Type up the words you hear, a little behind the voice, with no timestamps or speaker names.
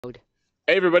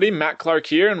Hey everybody, Matt Clark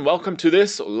here, and welcome to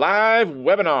this live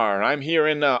webinar. I'm here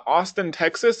in Austin,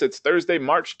 Texas. It's Thursday,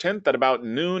 March 10th at about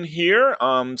noon here.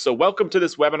 So welcome to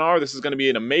this webinar. This is going to be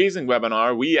an amazing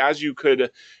webinar. We, as you could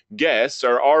guess,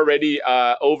 are already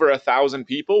over 1,000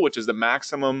 people, which is the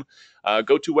maximum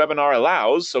GoToWebinar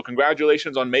allows. So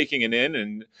congratulations on making it in,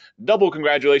 and double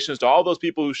congratulations to all those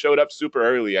people who showed up super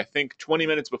early. I think 20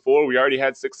 minutes before, we already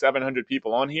had 600-700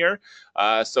 people on here.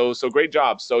 So great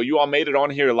job. So you all made it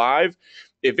on here live.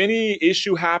 If any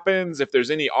issue happens, if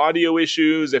there's any audio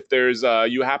issues, if there's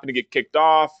you happen to get kicked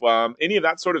off, any of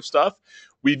that sort of stuff,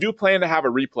 we do plan to have a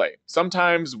replay.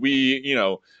 Sometimes we,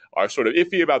 are sort of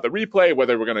iffy about the replay,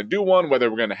 whether we're going to do one, whether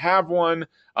we're going to have one,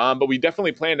 but we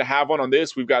definitely plan to have one on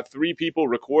this. We've got 3 people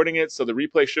recording it, so the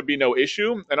replay should be no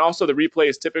issue. And also the replay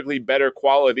is typically better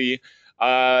quality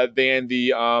than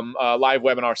the live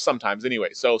webinar sometimes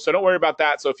anyway. So don't worry about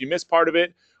that. So if you miss part of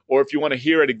it, or if you want to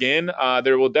hear it again,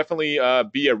 there will definitely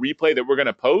be a replay that we're going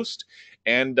to post.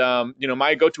 And,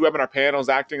 my GoToWebinar panel is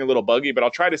acting a little buggy, but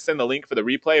I'll try to send the link for the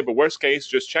replay. But worst case,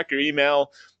 just check your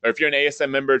email, or if you're an ASM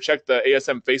member, check the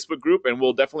ASM Facebook group, and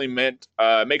we'll definitely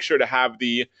make sure to have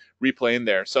the replay in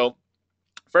there. So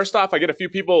first off, I get a few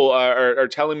people are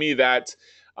telling me that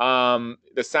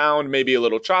the sound may be a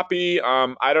little choppy.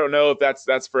 I don't know if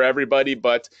that's for everybody,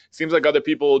 but it seems like other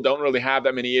people don't really have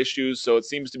that many issues, so it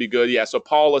seems to be good. Yeah, so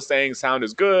Paul is saying sound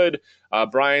is good.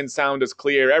 Brian's sound is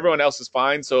clear. Everyone else is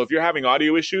fine. So if you're having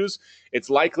audio issues, it's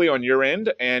likely on your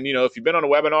end. And, if you've been on a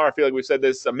webinar, I feel like we've said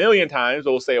this a million times,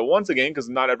 but we'll say it once again because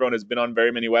not everyone has been on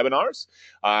very many webinars.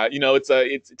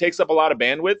 It takes up a lot of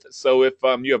bandwidth. So if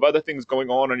you have other things going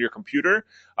on your computer,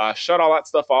 shut all that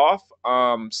stuff off.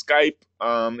 Skype,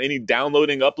 any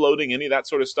downloading, uploading, any of that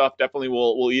sort of stuff definitely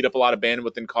will eat up a lot of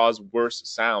bandwidth and cause worse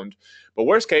sound. But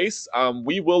worst case,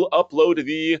 we will upload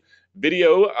the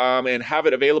video and have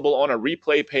it available on a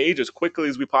replay page as quickly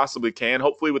as we possibly can,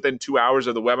 hopefully within 2 hours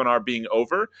of the webinar being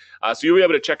over. So you'll be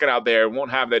able to check it out there.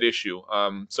 Won't have that issue.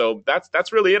 So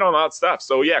that's really it on that stuff.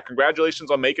 So yeah,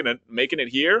 congratulations on making it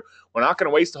here. We're not going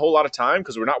to waste a whole lot of time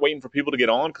because we're not waiting for people to get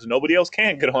on because nobody else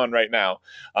can get on right now.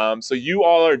 So you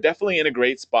all are definitely in a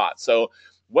great spot. So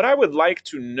what I would like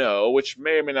to know, which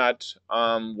may or may not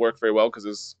work very well because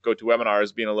this GoToWebinar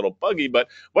is being a little buggy, but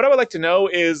what I would like to know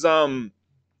is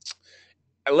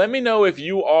let me know if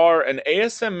you are an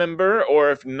ASM member or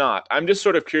if not. I'm just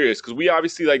sort of curious because we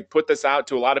obviously put this out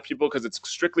to a lot of people because it's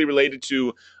strictly related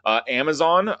to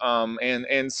Amazon,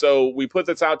 and so we put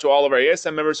this out to all of our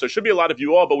ASM members. So it should be a lot of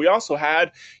you all, but we also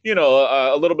had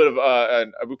a little bit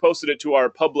of we posted it to our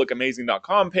public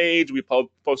Amazing.com page. We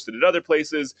posted it other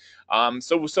places.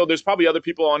 So there's probably other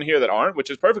people on here that aren't, which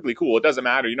is perfectly cool. It doesn't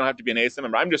matter. You don't have to be an ASM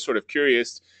member. I'm just sort of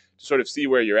curious to sort of see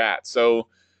where you're at. So.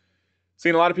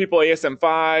 Seeing a lot of people ASM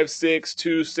 5, 6,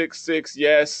 2, 6, 6.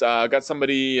 Yes. Got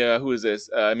somebody, who is this?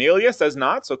 Amelia says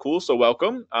not. So cool. So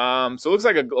welcome. So it looks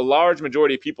like a large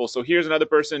majority of people. So here's another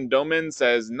person. Domin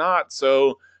says not.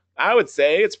 So I would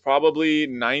say it's probably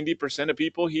 90% of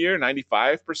people here.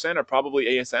 95% are probably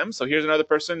ASM. So here's another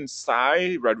person.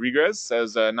 Sai Rodriguez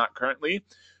says not currently.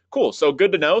 Cool. So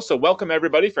good to know. So welcome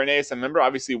everybody. For an ASM member,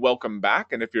 obviously welcome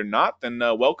back. And if you're not, then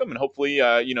welcome. And hopefully,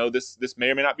 this may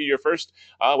or may not be your first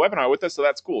webinar with us. So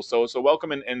that's cool. So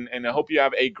welcome and I hope you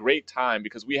have a great time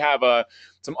because we have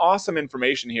some awesome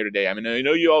information here today. I mean, I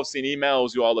know you all have seen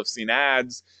emails, you all have seen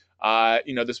ads.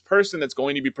 This person that's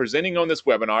going to be presenting on this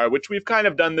webinar, which we've kind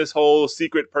of done this whole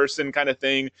secret person kind of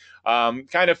thing,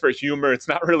 kind of for humor. It's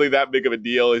not really that big of a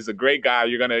deal. He's a great guy.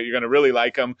 You're gonna really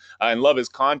like him and love his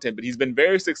content. But he's been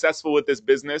very successful with this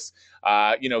business.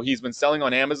 He's been selling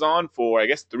on Amazon for I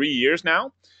guess 3 years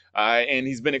now. And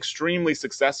he's been extremely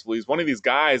successful. He's one of these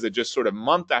guys that just sort of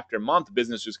month after month,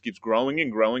 business just keeps growing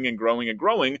and growing and growing and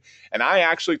growing. And I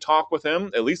actually talk with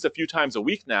him at least a few times a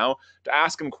week now to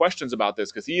ask him questions about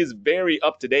this because he is very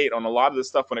up to date on a lot of the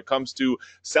stuff when it comes to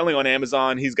selling on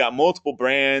Amazon. He's got multiple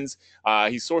brands.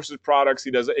 He sources products.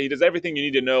 He does everything you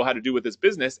need to know how to do with this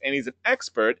business. And he's an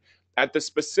expert at the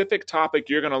specific topic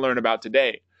you're going to learn about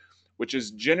today, which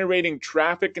is generating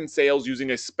traffic and sales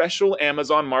using a special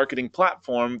Amazon marketing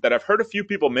platform that I've heard a few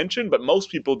people mention, but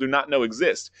most people do not know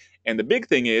exists. And the big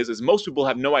thing is most people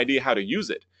have no idea how to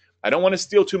use it. I don't want to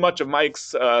steal too much of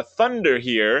Mike's thunder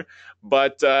here,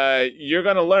 but you're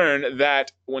going to learn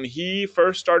that when he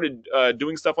first started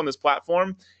doing stuff on this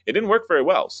platform, it didn't work very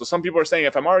well. So some people are saying,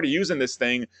 if I'm already using this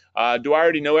thing, do I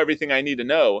already know everything I need to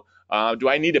know? Do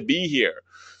I need to be here?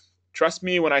 Trust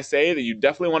me when I say that you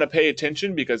definitely want to pay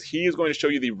attention because he is going to show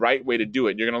you the right way to do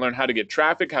it. You're going to learn how to get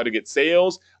traffic, how to get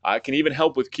sales, can even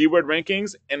help with keyword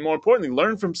rankings, and more importantly,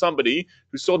 learn from somebody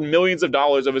who sold millions of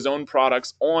dollars of his own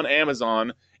products on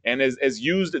Amazon and has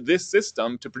used this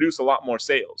system to produce a lot more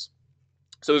sales.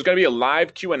 So there's going to be a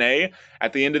live Q&A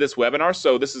at the end of this webinar.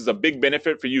 So this is a big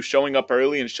benefit for you showing up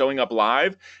early and showing up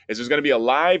live, is there's going to be a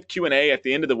live Q&A at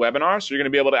the end of the webinar. So you're going to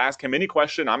be able to ask him any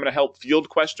question. I'm going to help field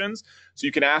questions. So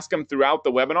you can ask him throughout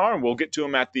the webinar, and we'll get to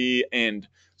him at the end.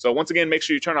 So once again, make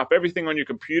sure you turn off everything on your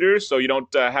computer so you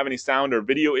don't have any sound or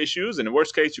video issues. And in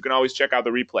worst case, you can always check out the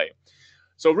replay.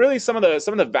 So really some of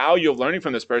the value of learning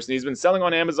from this person, he's been selling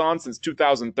on Amazon since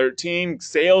 2013.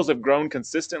 Sales have grown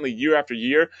consistently year after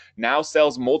year. Now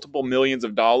sells multiple millions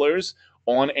of dollars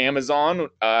on Amazon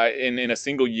in a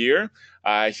single year.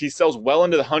 He sells well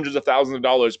into the hundreds of thousands of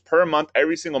dollars per month,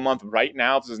 every single month right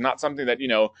now. This is not something that,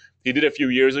 he did a few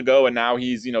years ago and now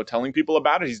he's, telling people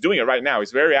about it. He's doing it right now.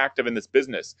 He's very active in this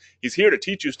business. He's here to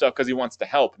teach you stuff because he wants to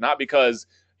help, not because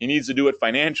he needs to do it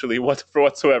financially for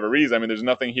whatsoever reason. I mean, there's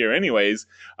nothing here anyways,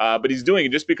 but he's doing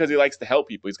it just because he likes to help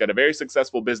people. He's got a very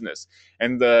successful business.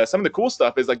 And some of the cool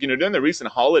stuff is during the recent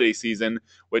holiday season,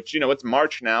 which, it's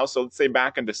March now. So let's say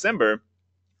back in December,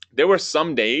 there were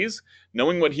some days,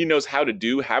 knowing what he knows how to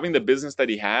do, having the business that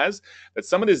he has, that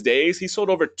some of his days he sold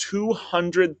over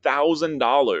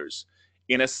 $200,000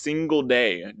 in a single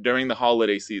day during the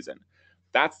holiday season.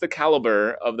 That's the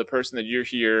caliber of the person that you're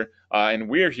here and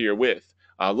we're here with.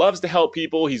 Loves to help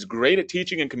people. He's great at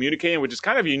teaching and communicating, which is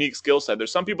kind of a unique skill set.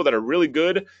 There's some people that are really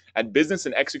good at business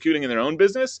and executing in their own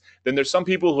business. Then there's some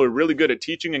people who are really good at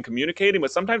teaching and communicating,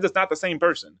 but sometimes it's not the same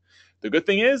person. The good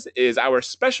thing is our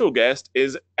special guest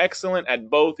is excellent at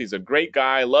both. He's a great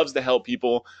guy, loves to help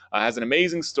people, has an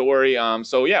amazing story.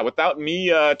 So yeah, without me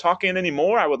talking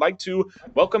anymore, I would like to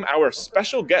welcome our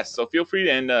special guest. So feel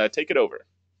free and take it over.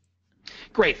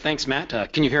 Great. Thanks, Matt.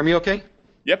 Can you hear me okay?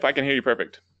 Yep, I can hear you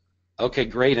perfect. Okay,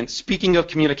 great. And speaking of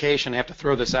communication, I have to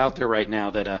throw this out there right now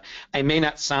that I may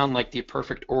not sound like the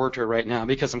perfect orator right now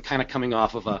because I'm kind of coming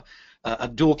off of a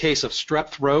dual case of strep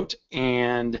throat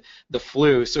and the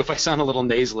flu. So if I sound a little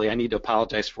nasally, I need to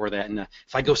apologize for that. And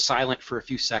if I go silent for a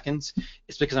few seconds,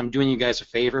 it's because I'm doing you guys a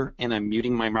favor and I'm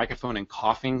muting my microphone and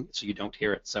coughing so you don't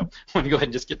hear it. So I want to go ahead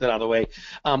and just get that out of the way.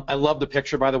 I love the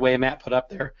picture, by the way, Matt put up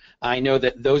there. I know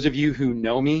that those of you who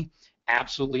know me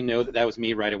absolutely know that was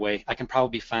me right away. I can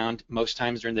probably be found most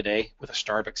times during the day with a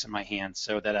Starbucks in my hand.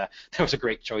 So that was a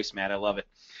great choice, Matt. I love it.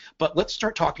 But let's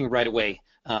start talking right away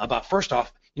about, first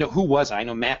off, who was I? I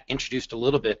know Matt introduced a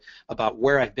little bit about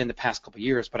where I've been the past couple of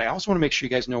years, but I also want to make sure you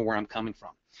guys know where I'm coming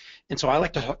from. And so I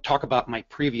like to talk about my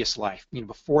previous life,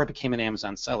 before I became an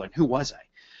Amazon seller. And who was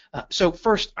I? So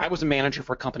first, I was a manager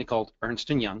for a company called Ernst &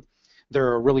 Young.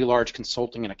 They're a really large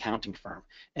consulting and accounting firm,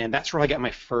 and that's where I got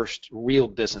my first real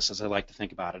business, as I like to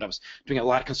think about it. I was doing a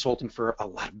lot of consulting for a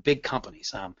lot of big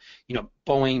companies, Boeing,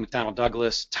 McDonnell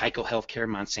Douglas, Tyco Healthcare,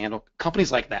 Monsanto, companies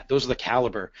like that. Those are the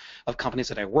caliber of companies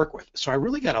that I work with. So I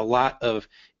really got a lot of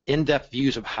in-depth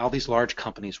views of how these large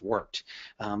companies worked,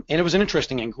 and it was an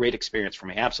interesting and great experience for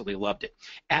me. I absolutely loved it.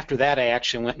 After that, I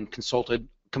actually went and consulted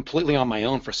completely on my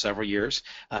own for several years,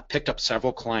 picked up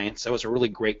several clients. That was a really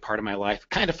great part of my life.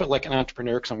 Kind of felt like an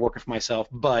entrepreneur because I'm working for myself,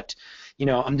 but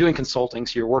I'm doing consulting,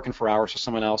 so you're working for hours for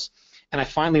someone else. And I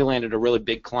finally landed a really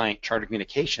big client, Charter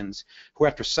Communications, who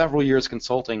after several years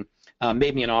consulting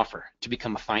made me an offer to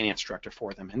become a finance director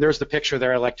for them. And there's the picture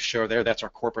there I like to show there. That's our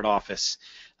corporate office.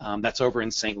 That's over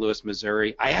in St. Louis,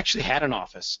 Missouri. I actually had an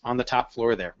office on the top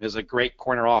floor there. It was a great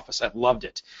corner office. I loved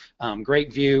it.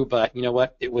 Great view, but you know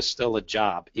what? It was still a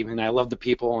job. Even I loved the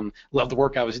people and loved the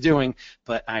work I was doing,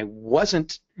 but I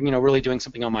wasn't really doing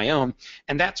something on my own.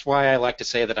 And that's why I like to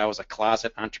say that I was a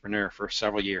closet entrepreneur for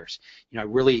several years. I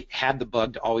really had the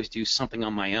bug to always do something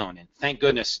on my own. And thank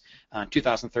goodness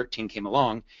 2013 came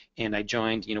along and I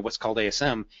joined, what's called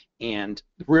ASM. And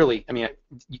really,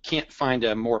 you can't find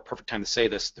a more perfect time to say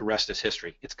this. The rest is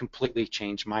history. It's completely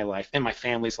changed my life and my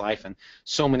family's life and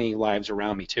so many lives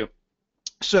around me too.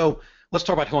 So let's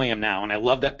talk about who I am now. And I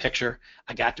love that picture.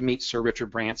 I got to meet Sir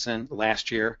Richard Branson last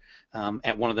year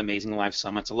at one of the Amazing Live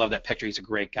Summits. I love that picture. He's a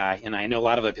great guy. And I know a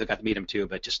lot of other people got to meet him too,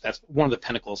 but just that's one of the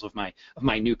pinnacles of my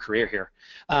new career here.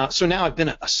 So now I've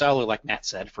been a seller, like Matt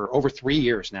said, for over 3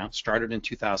 years now. Started in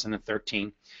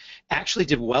 2013. Actually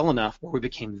did well enough where we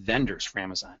became vendors for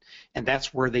Amazon. And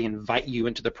that's where they invite you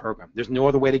into the program. There's no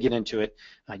other way to get into it.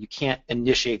 You can't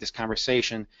initiate this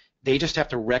conversation. They just have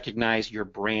to recognize your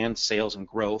brand, sales, and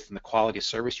growth and the quality of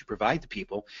service you provide to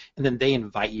people, and then they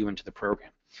invite you into the program.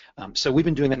 So we've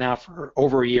been doing that now for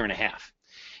over a year and a half.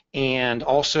 And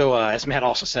also, as Matt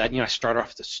also said, I started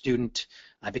off as a student.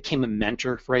 I became a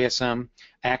mentor for ASM.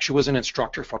 I actually was an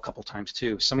instructor for a couple times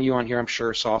too. Some of you on here, I'm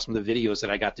sure, saw some of the videos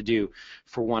that I got to do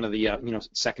for one of the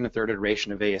second and third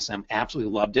iteration of ASM.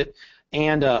 Absolutely loved it.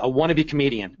 and a wannabe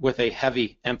comedian with a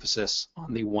heavy emphasis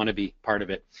on the wannabe part of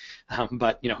it.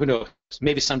 But who knows?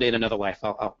 Maybe someday in another life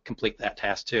I'll complete that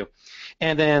task too.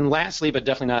 And then lastly, but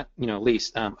definitely not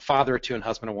least, father of two and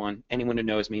husband of one. Anyone who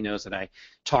knows me knows that I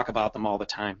talk about them all the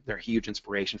time. They're a huge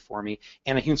inspiration for me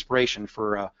and a huge inspiration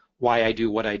for why I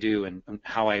do what I do and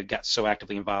how I got so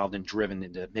actively involved and driven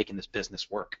into making this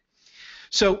business work.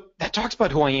 So that talks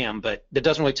about who I am, but that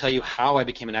doesn't really tell you how I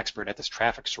became an expert at this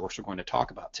traffic source we're going to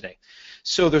talk about today.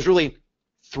 So there's really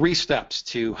 3 steps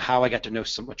to how I got to know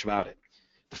so much about it.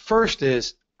 The first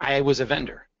is I was a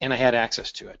vendor and I had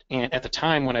access to it. And at the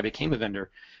time when I became a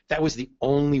vendor, that was the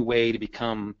only way to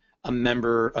become a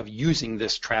member of using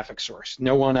this traffic source.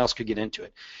 No one else could get into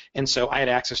it. And so I had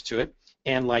access to it.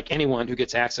 And like anyone who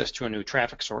gets access to a new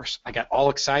traffic source, I got all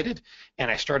excited and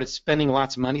I started spending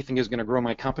lots of money thinking it was going to grow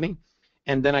my company.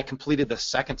 And then I completed the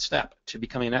second step to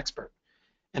becoming an expert.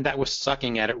 And that was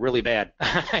sucking at it really bad.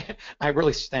 I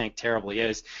really stank terribly. I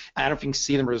don't know if you can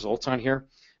see the results on here.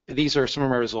 These are some of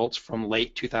my results from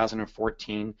late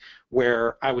 2014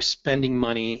 where I was spending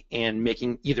money and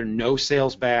making either no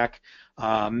sales back,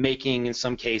 making in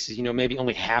some cases, maybe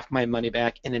only half my money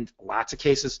back, and in lots of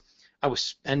cases, I was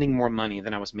spending more money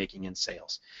than I was making in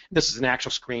sales. This is an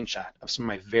actual screenshot of some of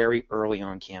my very early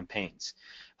on campaigns.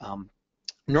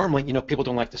 Normally, people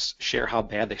don't like to share how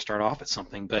bad they start off at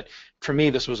something, but for me,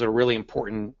 this was a really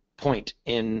important point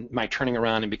in my turning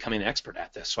around and becoming an expert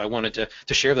at this. So I wanted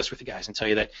to share this with you guys and tell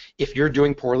you that if you're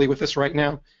doing poorly with this right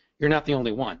now, you're not the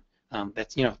only one.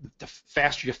 That's the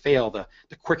faster you fail, the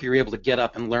quicker you're able to get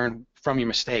up and learn from your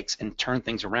mistakes and turn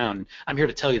things around. And I'm here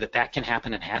to tell you that that can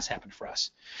happen and has happened for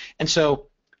us. And so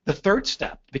the third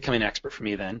step to becoming an expert for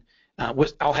me then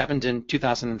all happened in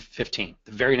 2015,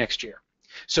 the very next year.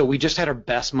 So we just had our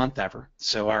best month ever.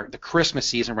 So the Christmas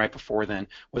season right before then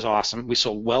was awesome. We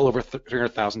sold well over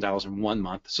 $300,000 in 1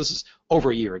 month. So this is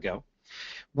over a year ago.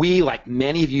 We, like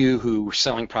many of you who were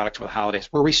selling products for the holidays,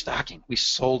 were restocking. We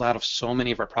sold out of so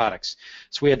many of our products.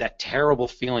 So we had that terrible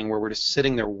feeling where we're just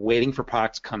sitting there waiting for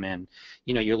products to come in.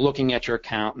 You're looking at your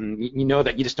account and you know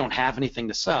that you just don't have anything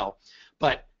to sell.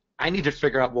 But I need to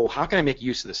figure out, well, how can I make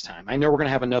use of this time? I know we're going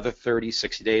to have another 30,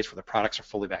 60 days where the products are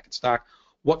fully back in stock.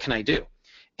 What can I do?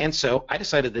 And so I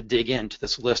decided to dig into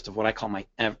this list of what I call my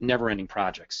never-ending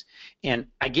projects. And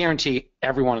I guarantee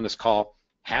everyone on this call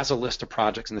has a list of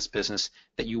projects in this business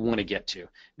that you want to get to.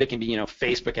 They can be,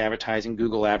 Facebook advertising,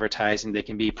 Google advertising. They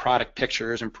can be product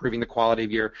pictures, improving the quality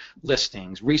of your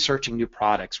listings, researching new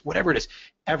products, whatever it is.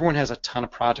 Everyone has a ton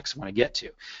of projects they want to get to,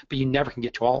 but you never can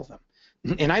get to all of them.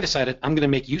 And I decided I'm going to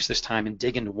make use of this time and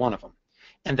dig into one of them.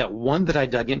 And that one that I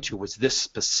dug into was this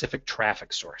specific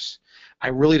traffic source. I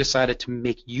really decided to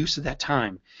make use of that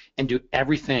time and do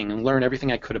everything and learn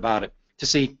everything I could about it to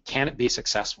see, can it be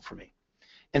successful for me?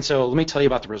 And so let me tell you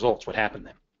about the results, what happened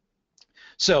then.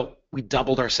 So we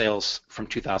doubled our sales from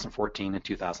 2014 and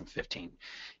 2015.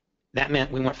 That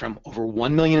meant we went from over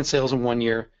 1 million in sales in 1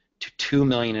 year to 2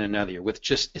 million in another year with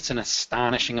it's an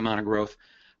astonishing amount of growth.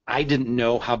 I didn't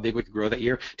know how big we could grow that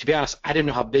year. To be honest, I didn't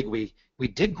know how big we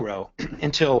did grow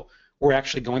until we're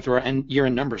actually going through our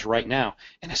year-end numbers right now,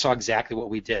 and I saw exactly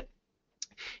what we did.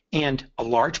 And a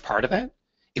large part of that,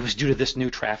 it was due to this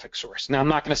new traffic source. Now, I'm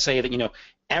not going to say that,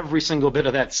 every single bit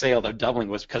of that sale, the doubling,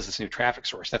 was because of this new traffic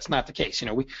source. That's not the case.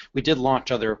 We did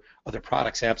launch other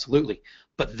products, absolutely.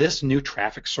 But this new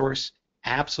traffic source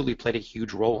absolutely played a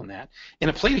huge role in that. And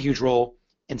it played a huge role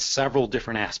in several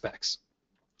different aspects.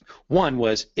 One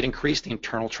was it increased the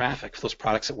internal traffic for those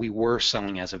products that we were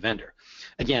selling as a vendor.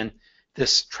 Again,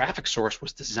 this traffic source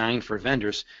was designed for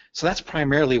vendors, so that's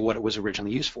primarily what it was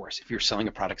originally used for. So if you're selling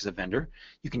a product as a vendor,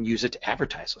 you can use it to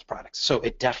advertise those products. So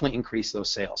it definitely increased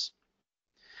those sales.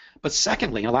 But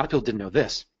secondly, and a lot of people didn't know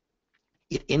this,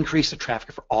 it increased the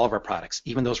traffic for all of our products,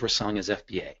 even those we're selling as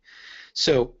FBA.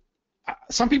 So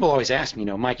some people always ask me,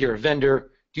 Mike, you're a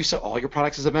vendor. Do you sell all your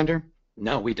products as a vendor?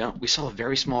 No, we don't. We sell a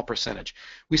very small percentage.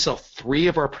 We sell 3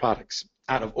 of our products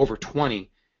out of over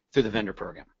 20 through the vendor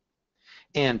program.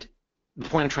 And the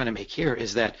point I'm trying to make here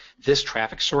is that this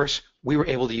traffic source, we were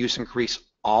able to use to increase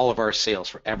all of our sales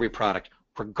for every product,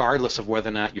 regardless of whether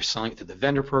or not you're selling it through the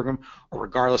vendor program or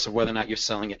regardless of whether or not you're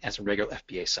selling it as a regular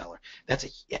FBA seller.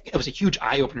 It was a huge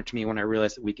eye-opener to me when I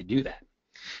realized that we could do that.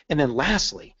 And then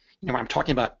lastly, I'm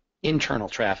talking about internal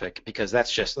traffic because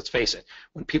that's just, let's face it,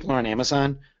 when people are on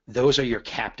Amazon, those are your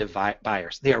captive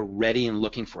buyers. They are ready and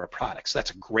looking for a product. So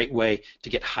that's a great way to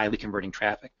get highly converting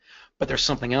traffic. But there's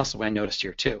something else that I noticed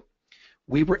here too.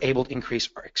 We were able to increase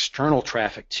our external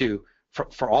traffic too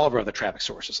for all of our other traffic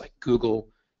sources like Google,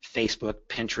 Facebook,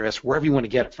 Pinterest, wherever you want to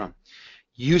get it from.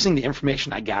 Using the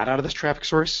information I got out of this traffic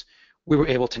source, we were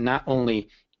able to not only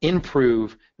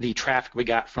improve the traffic we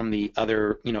got from the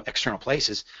other, external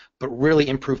places, but really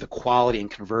improve the quality and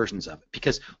conversions of it.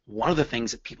 Because one of the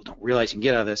things that people don't realize you can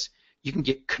get out of this, you can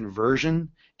get conversion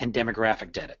and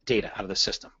demographic data out of the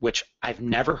system, which I've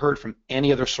never heard from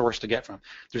any other source to get from.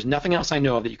 There's nothing else I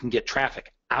know of that you can get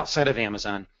traffic outside of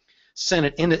Amazon, send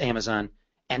it into Amazon,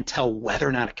 and tell whether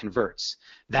or not it converts.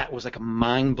 That was like a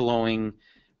mind-blowing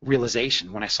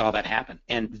realization when I saw that happen,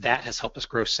 and that has helped us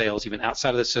grow sales even outside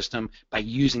of the system by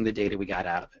using the data we got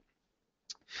out of it.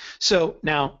 So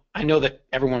now I know that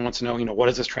everyone wants to know, what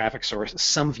is this traffic source?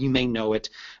 Some of you may know it,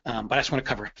 but I just want to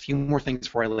cover a few more things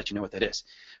before I let you know what that is.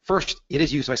 First, it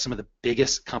is used by some of the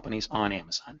biggest companies on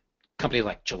Amazon. Companies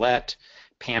like Gillette,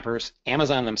 Pampers,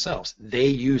 Amazon themselves, they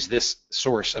use this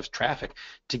source of traffic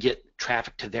to get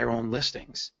traffic to their own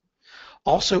listings.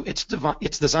 Also, it's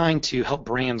designed to help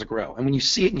brands grow. And when you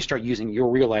see it and you start using it, you'll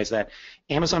realize that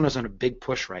Amazon is on a big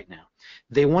push right now.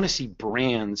 They want to see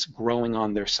brands growing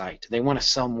on their site. They want to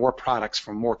sell more products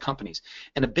from more companies.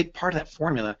 And a big part of that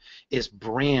formula is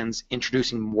brands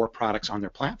introducing more products on their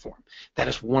platform. That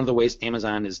is one of the ways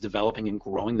Amazon is developing and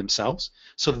growing themselves.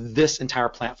 So this entire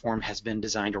platform has been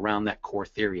designed around that core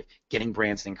theory of getting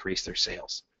brands to increase their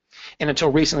sales. And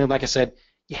until recently, like I said,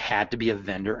 you had to be a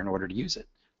vendor in order to use it.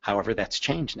 However, that's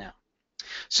changed now.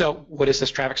 So what is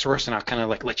this traffic source? And I'll kind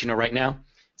of let you know right now.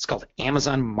 It's called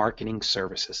Amazon Marketing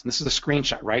Services. And this is a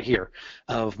screenshot right here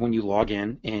of when you log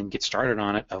in and get started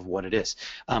on it of what it is.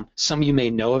 Some of you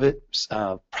may know of it.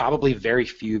 Probably very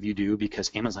few of you do, because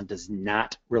Amazon does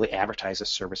not really advertise this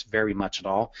service very much at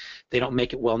all. They don't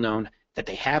make it well known that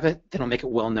they have it. They don't make it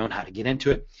well known how to get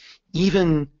into it.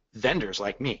 Even vendors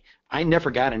like me, I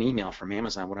never got an email from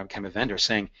Amazon when I became a vendor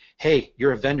saying, hey,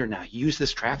 you're a vendor now, use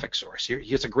this traffic source.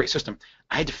 Here's a great system.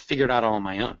 I had to figure it out all on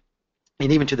my own.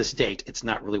 And even to this date, it's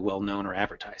not really well known or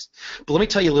advertised. But let me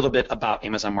tell you a little bit about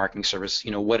Amazon Marketing Service,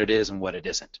 what it is and what it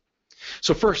isn't.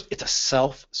 So first, it's a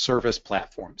self-service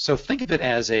platform. So think of it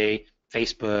as a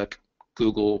Facebook,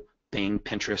 Google, Bing,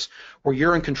 Pinterest, where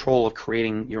you're in control of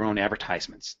creating your own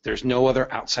advertisements. There's no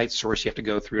other outside source you have to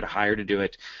go through to hire to do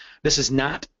it. This is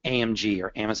not AMG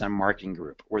or Amazon Marketing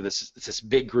Group, where it's this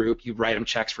big group, you write them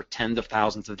checks for tens of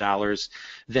thousands of dollars,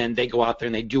 then they go out there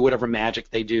and they do whatever magic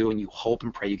they do, and you hope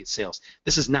and pray you get sales.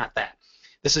 This is not that.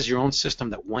 This is your own system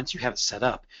that once you have it set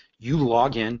up, you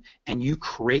log in and you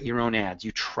create your own ads,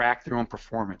 you track their own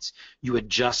performance, you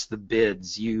adjust the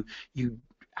bids, you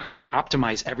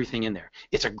optimize everything in there.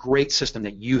 It's a great system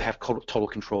that you have total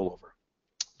control over.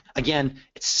 Again,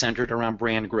 it's centered around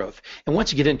brand growth. And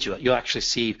once you get into it, you'll actually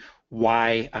see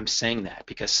why I'm saying that,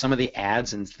 because some of the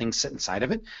ads and things set inside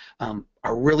of it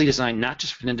are really designed not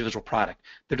just for an individual product.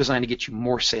 They're designed to get you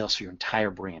more sales for your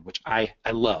entire brand, which I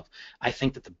love. I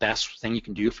think that the best thing you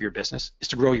can do for your business is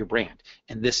to grow your brand,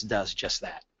 and this does just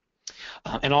that.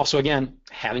 And also, again,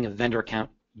 having a vendor account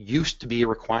used to be a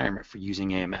requirement for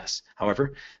using AMS.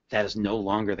 However, that is no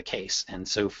longer the case. And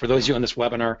so for those of you on this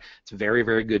webinar, it's very,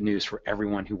 very good news for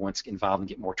everyone who wants to get involved and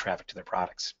get more traffic to their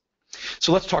products.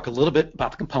 So let's talk a little bit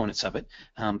about the components of it.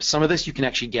 Some of this you can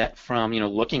actually get from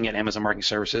looking at Amazon Marketing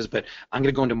Services, but I'm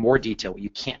going to go into more detail what you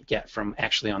can't get from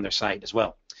actually on their site as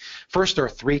well. First, there are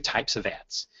 3 types of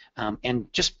ads.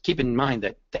 And just keep in mind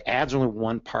that the ads are only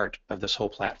one part of this whole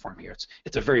platform here.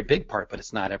 It's a very big part, but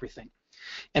it's not everything.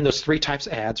 And those 3 types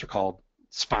of ads are called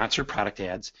sponsored product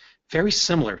ads, very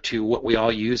similar to what we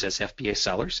all use as FBA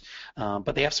sellers,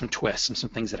 but they have some twists and some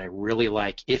things that I really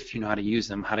like if you know how to use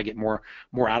them, how to get more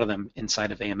out of them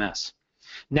inside of AMS.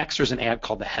 Next, there's an ad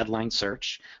called the headline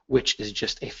search, which is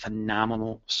just a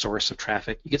phenomenal source of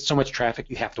traffic. You get so much traffic,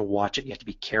 you have to watch it. You have to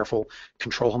be careful,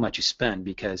 control how much you spend,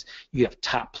 because you have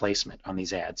top placement on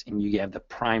these ads, and you have the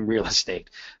prime real estate.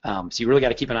 So you really got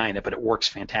to keep an eye on it, but it works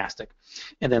fantastic.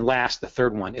 And then last, the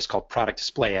third one is called product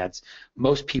display ads.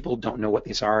 Most people don't know what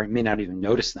these are and may not even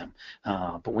notice them,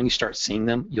 but when you start seeing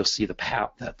them, you'll see the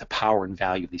power and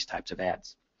value of these types of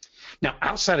ads. Now,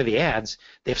 outside of the ads,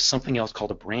 they have something else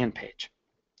called a brand page.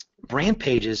 Brand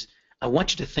pages, I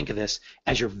want you to think of this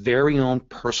as your very own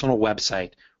personal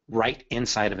website right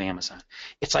inside of Amazon.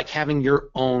 It's like having your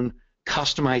own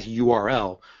customized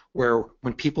URL where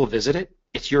when people visit it,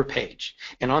 it's your page.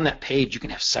 And on that page, you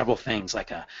can have several things like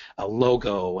a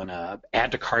logo and a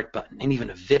add to cart button and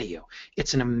even a video.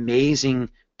 It's an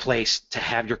amazing place to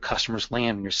have your customers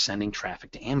land when you're sending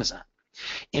traffic to Amazon.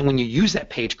 And when you use that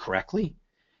page correctly,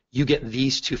 you get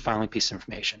these 2 following pieces of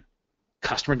information: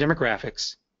 customer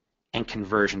demographics and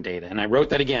conversion data. And I wrote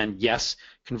that again, yes,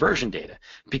 conversion data,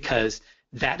 because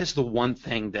that is the one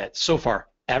thing that so far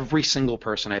every single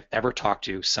person I've ever talked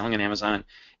to selling on Amazon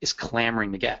is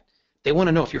clamoring to get. They want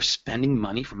to know if you're spending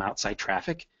money from outside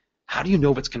traffic, How do you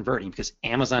know if it's converting? Because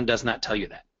Amazon does not tell you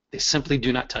that. They simply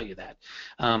do not tell you that.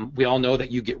 We all know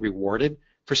that you get rewarded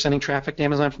for sending traffic to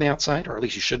Amazon from the outside, or at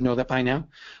least you should know that by now,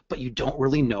 but you don't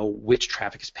really know which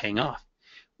traffic is paying off.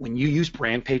 When you use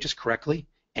brand pages correctly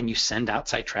and you send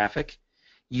outside traffic,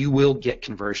 you will get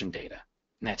conversion data.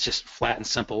 And that's just flat and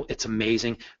simple. It's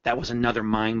amazing. That was another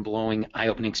mind-blowing,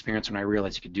 eye-opening experience when I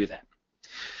realized you could do that.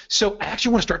 So I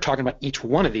actually want to start talking about each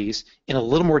one of these in a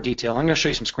little more detail. I'm going to show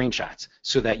you some screenshots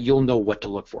so that you'll know what to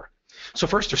look for. So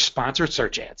first, there's sponsored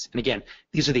search ads. And again,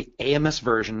 these are the AMS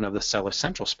version of the Seller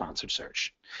Central sponsored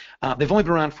search. They've only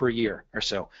been around for a year or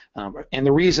so. And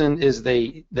the reason is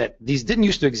that these didn't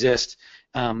used to exist,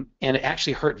 and it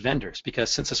actually hurt vendors, because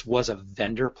since this was a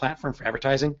vendor platform for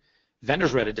advertising,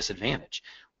 vendors were at a disadvantage.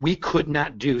 We could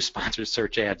not do sponsored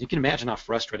search ads. You can imagine how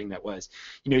frustrating that was.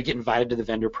 You get invited to the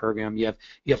vendor program. You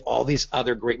have all these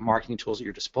other great marketing tools at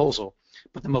your disposal,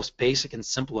 but the most basic and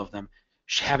simple of them,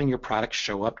 having your product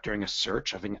show up during a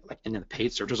search, like in the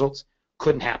paid search results,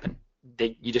 couldn't happen.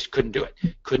 You just couldn't do it.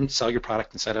 Couldn't sell your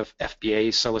product inside of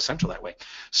FBA Seller Central that way.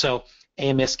 So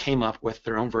AMS came up with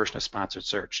their own version of sponsored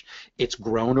search. It's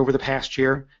grown over the past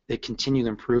year. They continue to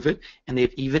improve it, and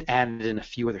they've even added in a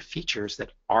few other features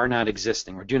that are not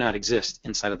existing or do not exist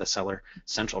inside of the Seller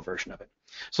Central version of it.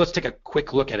 So let's take a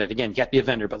quick look at it. Again, you got to be a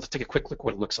vendor, but let's take a quick look at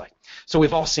what it looks like. So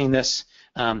we've all seen this.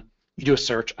 You do a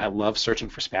search. I love searching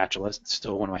for spatulas. It's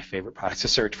still one of my favorite products to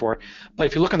search for. But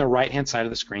if you look on the right-hand side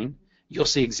of the screen, you'll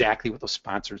see exactly what those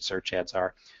sponsored search ads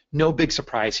are. No big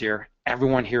surprise here.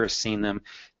 Everyone here has seen them.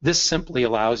 This simply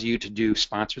allows you to do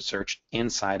sponsored search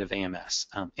inside of AMS.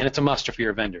 And it's a must if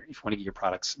you're a vendor, if you want to get your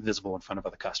products visible in front of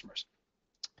other customers.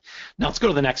 Now let's go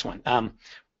to the next one.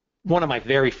 One of my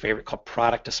very favorite, called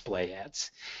product display ads.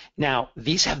 Now,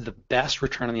 these have the best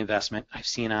return on the investment I've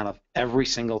seen out of every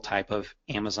single type of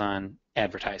Amazon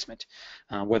advertisement,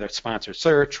 whether it's sponsored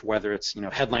search, whether it's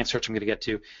headline search I'm going to get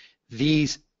to.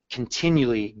 These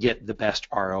continually get the best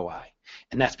ROI,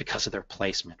 and that's because of their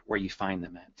placement, where you find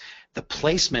them at. The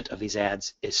placement of these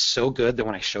ads is so good that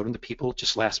when I showed them to people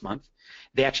just last month,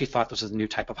 they actually thought this was a new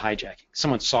type of hijacking.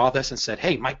 Someone saw this and said,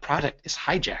 hey, my product is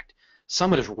hijacked.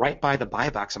 Someone is right by the buy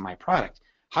box of my product.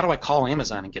 How do I call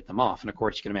Amazon and get them off? And of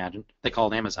course, you can imagine they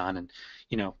called Amazon, and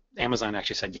Amazon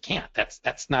actually said you can't.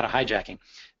 That's not a hijacking.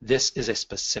 This is a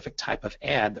specific type of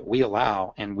ad that we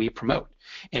allow and we promote.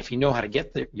 And if you know how to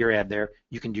get your ad there,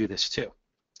 you can do this too.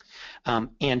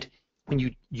 And when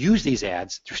you use these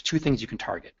ads, there's two things you can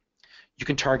target. You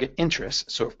can target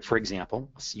interests. So, for example,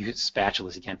 let's use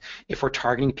spatulas again. If we're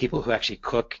targeting people who actually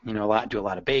cook, do a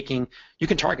lot of baking, you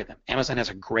can target them. Amazon has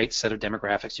a great set of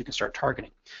demographics you can start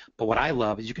targeting. But what I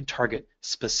love is you can target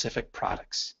specific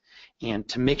products. And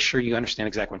to make sure you understand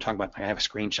exactly what I'm talking about, I have a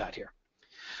screenshot here.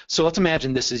 So let's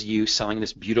imagine this is you selling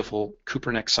this beautiful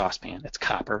Cooper neck saucepan. It's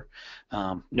copper,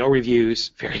 no reviews,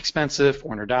 very expensive,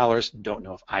 $400. Don't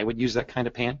know if I would use that kind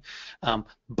of pan.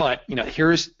 But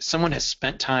here's someone has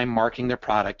spent time marketing their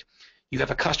product. You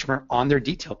have a customer on their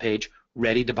detail page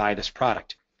ready to buy this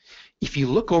product. If you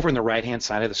look over on the right-hand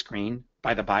side of the screen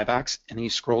by the buy box and then you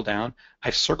scroll down,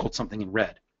 I've circled something in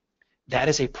red. That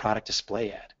is a product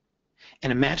display ad.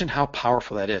 And imagine how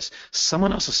powerful that is.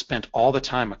 Someone else has spent all the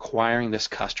time acquiring this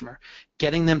customer,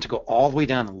 getting them to go all the way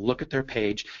down and look at their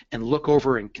page and look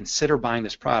over and consider buying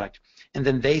this product, and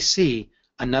then they see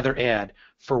another ad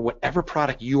for whatever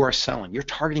product you are selling. You're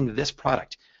targeting this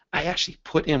product. I actually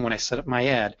put in, when I set up my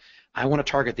ad, I want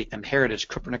to target the Heritage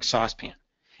Coopernick saucepan,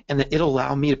 and then it'll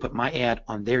allow me to put my ad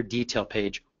on their detail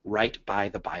page right by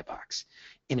the buy box.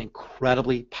 An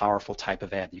incredibly powerful type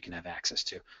of ad you can have access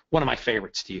to. One of my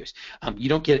favorites to use. You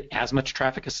don't get as much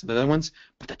traffic as the other ones,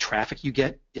 but the traffic you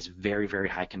get is very, very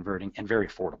high converting and very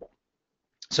affordable.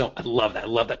 So I love that. I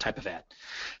love that type of ad.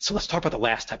 So let's talk about the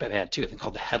last type of ad too, thing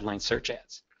called the headline search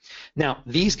ads. Now,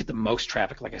 these get the most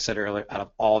traffic, like I said earlier, out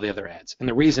of all the other ads. And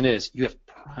the reason is you have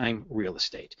prime real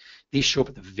estate. These show up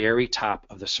at the very top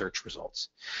of the search results.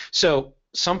 So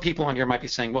some people on here might be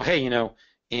saying, well, hey,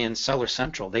 in Seller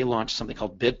Central, they launched something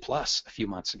called Bid Plus a few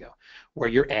months ago, where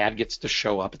your ad gets to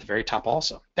show up at the very top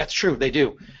also. That's true, they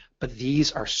do. But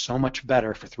these are so much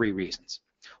better for three reasons.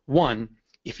 One,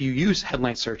 if you use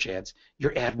headline search ads,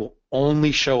 your ad will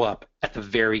only show up at the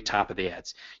very top of the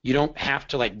ads. You don't have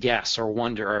to guess or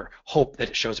wonder or hope that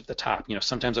it shows up at the top.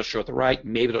 Sometimes it'll show at the right,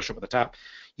 maybe it'll show up at the top.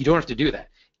 You don't have to do that.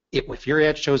 If your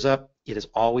ad shows up, it is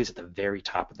always at the very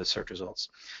top of the search results.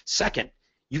 Second,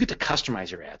 you get to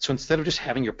customize your ad. So instead of just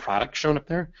having your product shown up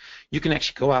there, you can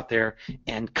actually go out there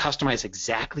and customize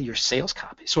exactly your sales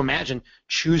copy. So imagine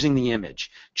choosing the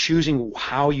image, choosing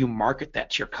how you market that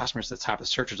to your customers at the top of the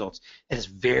search results. It is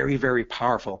very, very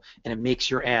powerful, and it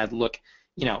makes your ad look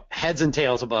heads and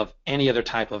tails above any other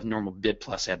type of normal bid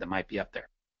plus ad that might be up there.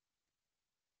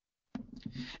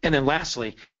 And then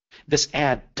lastly, this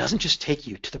ad doesn't just take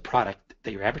you to the product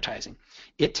that you're advertising.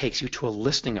 It takes you to a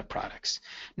listing of products.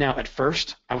 Now, at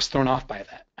first, I was thrown off by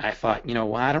that. I thought,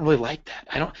 well, I don't really like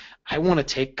that. I want to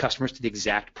take customers to the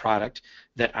exact product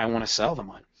that I want to sell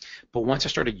them on. But once I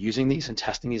started using these and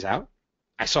testing these out,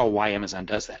 I saw why Amazon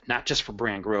does that, not just for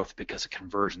brand growth, because of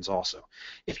conversions also.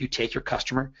 If you take your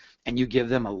customer and you give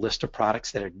them a list of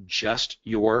products that are just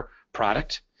your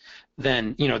product,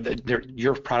 then they're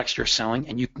your products you're selling,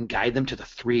 and you can guide them to the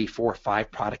 3, 4,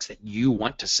 5 products that you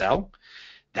want to sell.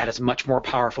 That is much more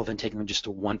powerful than taking them just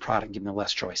to one product and giving them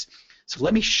less choice. So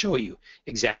let me show you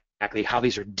exactly how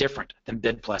these are different than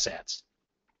bid plus ads.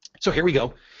 So here we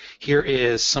go. Here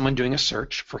is someone doing a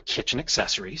search for kitchen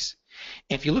accessories.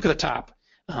 And if you look at the top,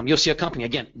 you'll see a company,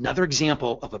 again, another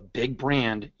example of a big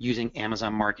brand using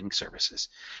Amazon marketing services.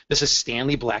 This is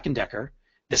Stanley Black & Decker.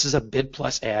 This is a bid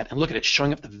plus ad, and look at it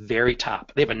showing up at the very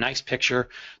top. They have a nice picture.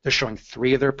 They're showing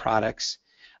 3 of their products.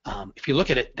 If you look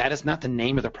at it, that is not the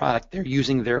name of the product. They're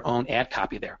using their own ad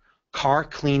copy there. Car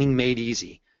cleaning made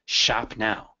easy. Shop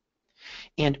now.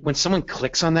 And when someone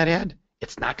clicks on that ad,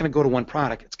 it's not going to go to one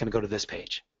product. It's going to go to this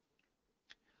page.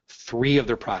 3 of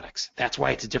their products. That's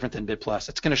why it's different than bid plus.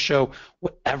 It's going to show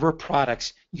whatever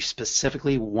products you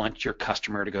specifically want your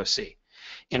customer to go see.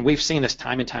 And we've seen this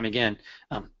time and time again.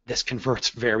 This converts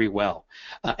very well.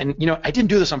 And I didn't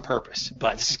do this on purpose,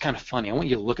 but this is kind of funny. I want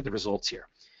you to look at the results here.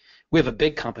 We have a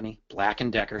big company, Black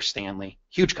 & Decker, Stanley,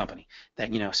 huge company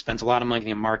that spends a lot of money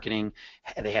in marketing.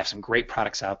 They have some great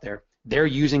products out there. They're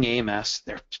using AMS.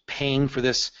 They're paying for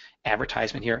this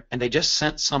advertisement here, and they just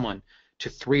sent someone to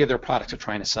 3 of their products they're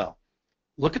trying to sell.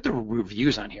 Look at the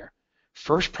reviews on here.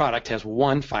 First product has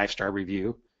 1 5-star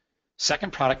review.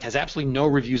 Second product has absolutely no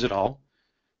reviews at all.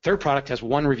 Third product has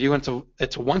 1 review, and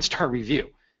it's a 1-star review.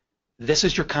 This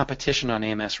is your competition on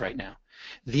AMS right now.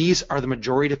 These are the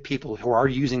majority of people who are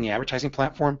using the advertising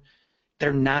platform.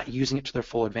 They're not using it to their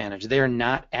full advantage. They are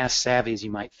not as savvy as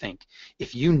you might think.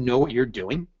 If you know what you're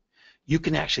doing, you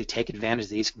can actually take advantage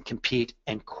of these and compete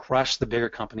and crush the bigger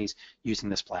companies using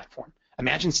this platform.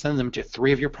 Imagine sending them to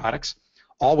 3 of your products,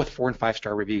 all with 4 and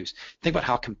 5-star reviews. Think about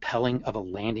how compelling of a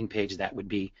landing page that would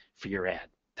be for your ad.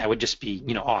 That would just be,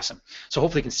 awesome. So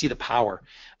hopefully you can see the power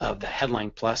of the headline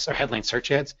plus or headline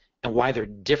search ads and why they're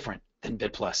different than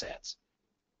bid plus ads.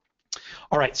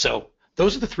 All right, so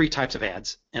those are the 3 types of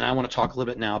ads, and I want to talk a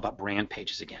little bit now about brand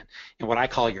pages again and what I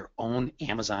call your own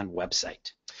Amazon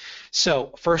website.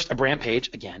 So first, a brand page,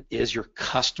 again, is your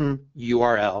custom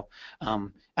URL.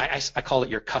 I call it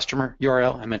your customer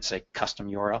URL. I meant to say custom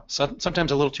URL. So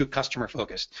sometimes a little too customer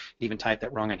focused. I even typed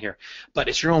that wrong on here. But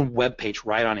it's your own web page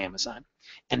right on Amazon,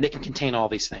 and they can contain all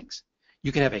these things.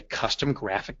 You can have a custom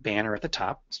graphic banner at the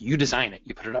top. So you design it.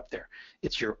 You put it up there.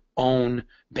 It's your own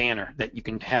banner that you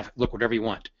can have look whatever you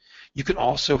want. You can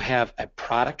also have a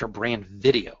product or brand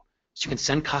video. So you can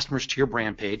send customers to your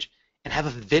brand page and have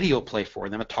a video play for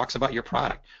them that talks about your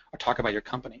product or talk about your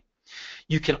company.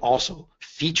 You can also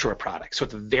feature a product. So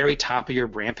at the very top of your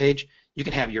brand page, you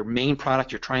can have your main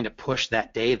product you're trying to push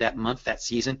that day, that month, that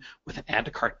season with an add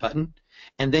to cart button.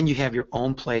 And then you have your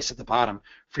own place at the bottom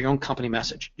for your own company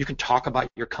message. You can talk about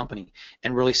your company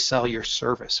and really sell your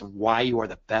service and why you are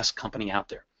the best company out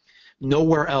there.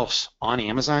 Nowhere else on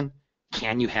Amazon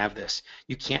can you have this.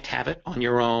 You can't have it on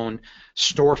your own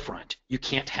storefront. You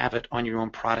can't have it on your own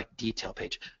product detail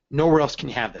page. Nowhere else can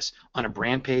you have this. On a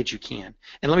brand page, you can.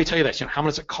 And let me tell you this, how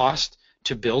much does it cost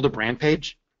to build a brand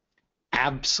page?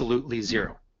 Absolutely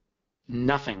zero.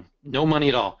 Nothing. No money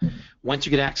at all. Once you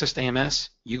get access to AMS,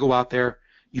 you go out there,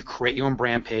 you create your own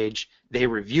brand page, they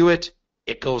review it,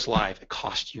 it goes live. It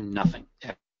costs you nothing.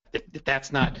 If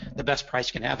that's not the best price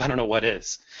you can have, I don't know what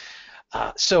is.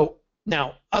 So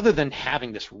now, other than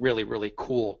having this really, really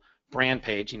cool brand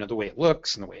page, the way it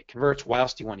looks and the way it converts, why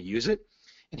else do you want to use it?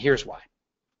 And here's why.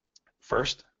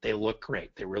 First, they look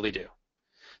great. They really do.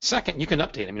 Second, you can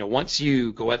update them. Once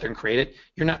you go out there and create it,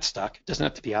 you're not stuck. It doesn't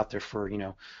have to be out there for,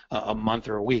 a month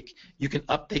or a week. You can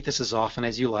update this as often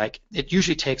as you like. It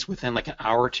usually takes within like an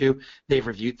hour or 2. They've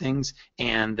reviewed things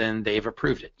and then they've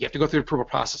approved it. You have to go through the approval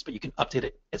process, but you can update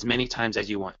it as many times as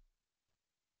you want.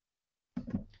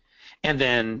 And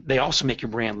then they also make your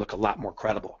brand look a lot more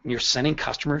credible. When you're sending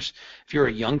customers, if you're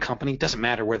a young company, it doesn't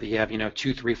matter whether you have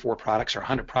 2, 3, 4 products or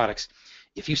 100 products.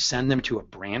 If you send them to a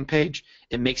brand page,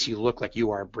 it makes you look like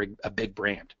you are a big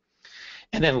brand.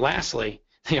 And then lastly,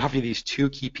 they offer you these 2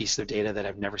 key pieces of data that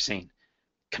I've never seen.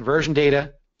 Conversion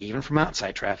data, even from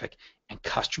outside traffic, and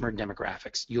customer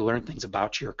demographics. You learn things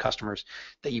about your customers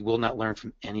that you will not learn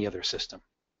from any other system.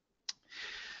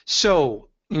 So,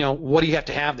 what do you have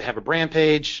to have a brand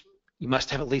page? You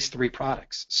must have at least 3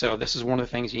 products. So this is one of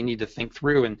the things you need to think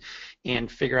through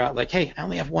and figure out like, hey, I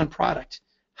only have 1 product.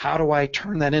 How do I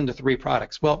turn that into 3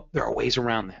 products? Well, there are ways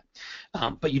around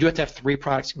that. But you do have to have 3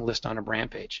 products you can list on a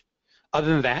brand page. Other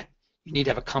than that, you need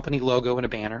to have a company logo and a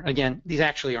banner. Again, these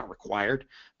actually aren't required,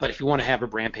 but if you want to have a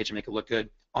brand page and make it look good,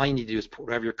 all you need to do is put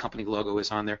whatever your company logo is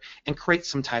on there and create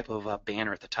some type of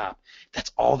banner at the top.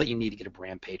 That's all that you need to get a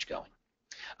brand page going.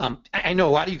 I know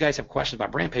a lot of you guys have questions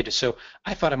about brand pages, so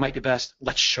I thought it might be best,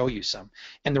 let's show you some.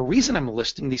 And the reason I'm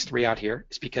listing these 3 out here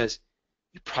is because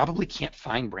you probably can't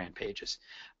find brand pages.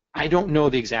 I don't know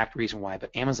the exact reason why,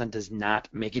 but Amazon does not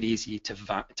make it easy to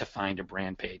find a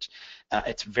brand page.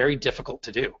 It's very difficult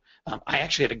to do. I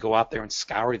actually had to go out there and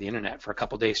scour the internet for a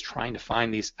couple days trying to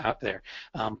find these out there.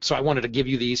 So I wanted to give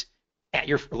you these at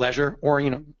your leisure, or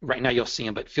right now you'll see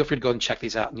them, but feel free to go and check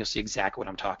these out and you'll see exactly what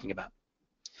I'm talking about.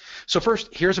 So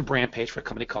first, here's a brand page for a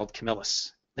company called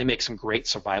Camillus. They make some great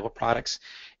survival products,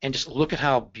 and just look at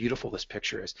how beautiful this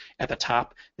picture is. At the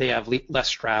top, they have Les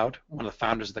Stroud, one of the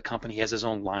founders of the company. He has his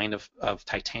own line of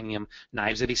titanium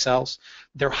knives that he sells.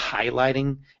 They're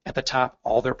highlighting at the top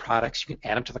all their products. You can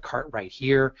add them to the cart right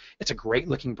here. It's a great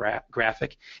looking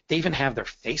graphic. They even have their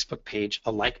Facebook page,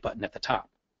 a like button at the top.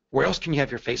 Where else can you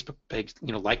have your Facebook page,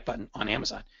 like button on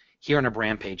Amazon? Here on a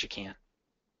brand page you can.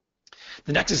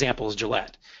 The next example is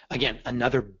Gillette. Again,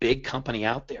 another big company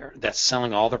out there that's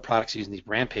selling all their products using these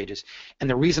brand pages. And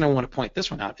the reason I want to point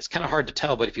this one out, it's kind of hard to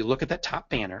tell, but if you look at that top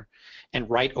banner and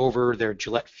right over their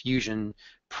Gillette Fusion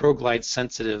Pro Glide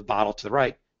Sensitive bottle to the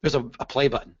right, there's a play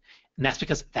button. And that's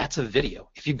because that's a video.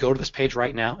 If you go to this page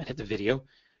right now and hit the video,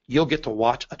 you'll get to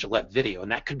watch a Gillette video,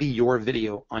 and that could be your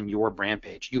video on your brand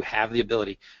page. You have the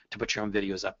ability to put your own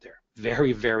videos up there.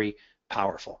 Very, very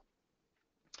powerful.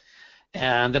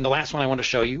 And then the last one I want to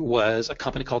show you was a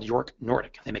company called York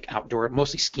Nordic. They make outdoor,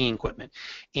 mostly skiing equipment.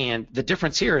 And the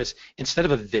difference here is instead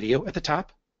of a video at the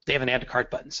top, they have an add to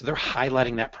cart button. So they're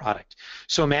highlighting that product.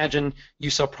 So imagine you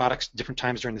sell products different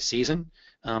times during the season.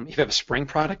 If you have a spring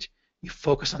product, you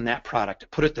focus on that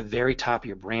product. Put it at the very top of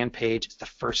your brand page. It's the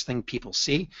first thing people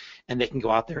see, and they can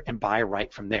go out there and buy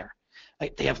right from there.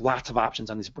 They have lots of options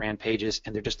on these brand pages,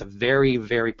 and they're just a very,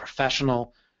 very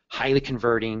professional, highly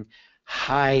converting,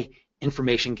 high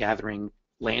information gathering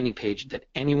landing page that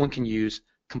anyone can use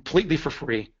completely for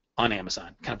free on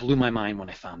Amazon. Kind of blew my mind when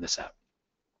I found this out.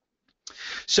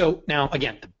 So now,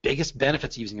 again, the biggest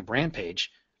benefits of using a brand page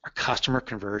are customer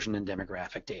conversion and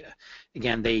demographic data.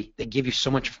 Again, they give you so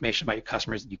much information about your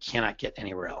customers that you cannot get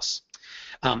anywhere else.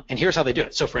 And here's how they do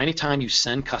it. So for any time you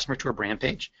send customer to a brand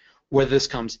page, whether this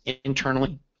comes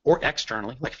internally or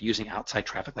externally, like if you're using outside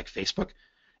traffic like Facebook,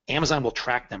 Amazon will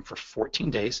track them for 14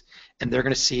 days, and they're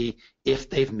going to see if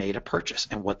they've made a purchase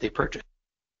and what they purchased.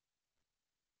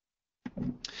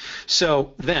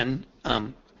 So then,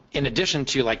 in addition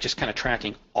to like just kind of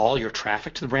tracking all your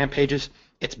traffic to the brand pages,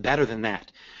 it's better than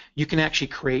that. You can actually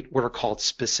create what are called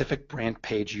specific brand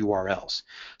page URLs.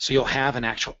 So you'll have an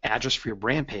actual address for your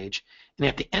brand page, and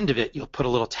at the end of it, you'll put a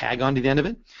little tag onto the end of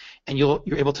it, and you're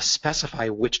able to specify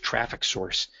which traffic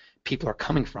source people are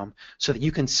coming from so that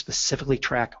you can specifically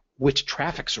track which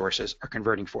traffic sources are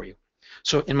converting for you.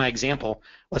 So in my example,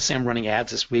 let's say I'm running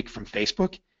ads this week from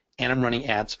Facebook and I'm running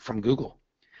ads from Google.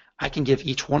 I can give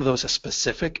each one of those a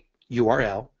specific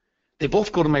URL. They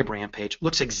both go to my brand page,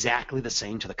 looks exactly the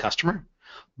same to the customer,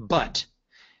 but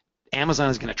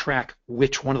Amazon is going to track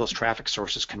which one of those traffic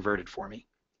sources converted for me.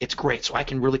 It's great, so I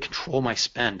can really control my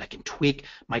spend. I can tweak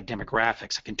my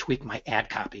demographics. I can tweak my ad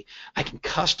copy. I can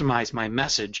customize my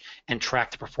message and track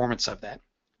the performance of that.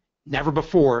 Never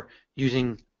before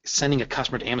sending a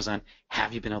customer to Amazon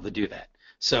have you been able to do that.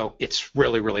 So it's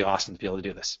really, really awesome to be able to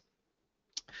do this.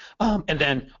 And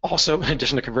then also, in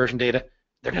addition to conversion data,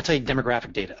 they're going to tell you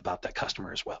demographic data about that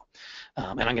customer as well.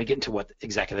 And I'm going to get into what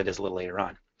exactly that is a little later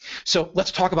on. So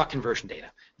let's talk about conversion data.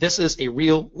 This is a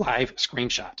real live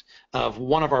screenshot of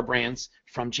one of our brands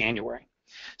from January.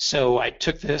 So I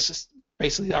took this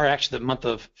basically, or actually the month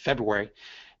of February.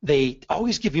 They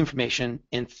always give you information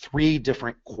in 3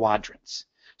 different quadrants.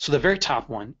 So the very top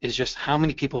one is just how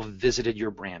many people visited your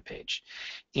brand page.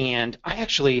 And I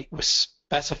actually was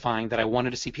specifying that I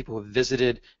wanted to see people who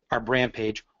visited our brand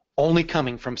page only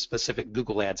coming from specific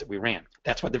Google ads that we ran.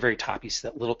 That's why at the very top you see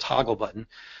that little toggle button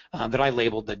that I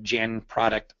labeled the Jan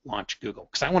product launch Google,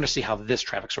 because I want to see how this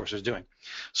traffic source is doing.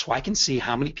 So I can see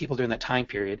how many people during that time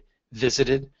period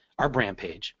visited our brand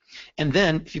page. And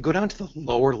then if you go down to the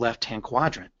lower left-hand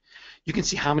quadrant, you can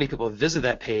see how many people visited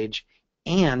that page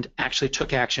and actually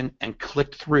took action and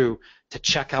clicked through to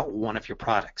check out one of your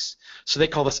products. So they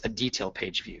call this a detail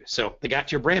page view. So they got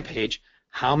to your brand page,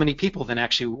 How many people then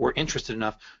actually were interested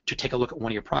enough to take a look at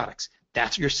one of your products?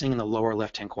 That's what you're seeing in the lower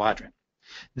left-hand quadrant.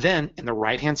 Then in the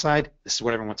right-hand side, this is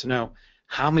what everyone wants to know,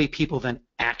 how many people then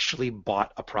actually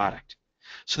bought a product?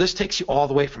 So this takes you all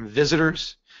the way from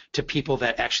visitors to people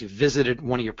that actually visited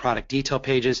one of your product detail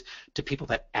pages to people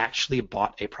that actually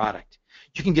bought a product.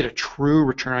 You can get a true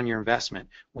return on your investment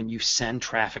when you send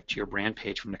traffic to your brand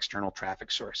page from an external traffic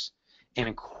source. An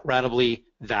incredibly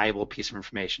valuable piece of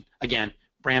information. Again,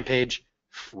 brand page,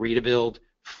 free to build,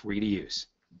 free to use.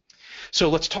 So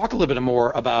let's talk a little bit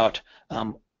more about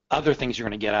other things you're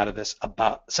going to get out of this,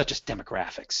 such as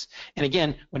demographics. And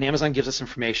again, when Amazon gives us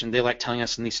information, they like telling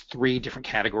us in these 3 different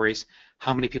categories: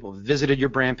 how many people visited your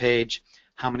brand page,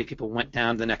 how many people went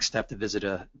down to the next step to visit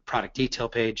a product detail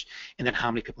page, and then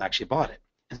how many people actually bought it.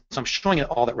 And so I'm showing you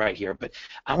all that right here, but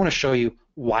I want to show you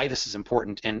why this is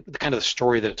important and the kind of the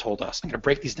story that it told us. I'm going to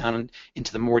break these down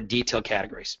into the more detailed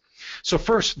categories. So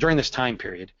first, during this time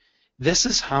period, this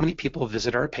is how many people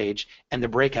visit our page and the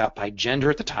breakout by gender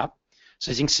at the top.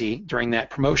 So as you can see, during that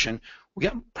promotion, we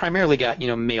primarily got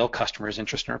male customers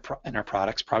interested in our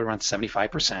products, probably around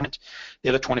 75%. The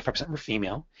other 25% were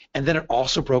female, and then it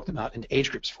also broke them out into age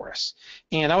groups for us.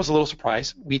 And I was a little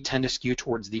surprised. We tend to skew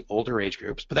towards the older age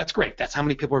groups, but that's great. That's how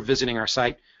many people are visiting our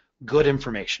site. Good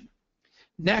information.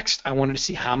 Next, I wanted to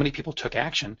see how many people took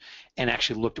action and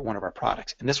actually looked at one of our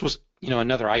products. And this was,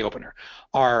 another eye-opener.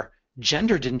 Our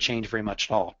gender didn't change very much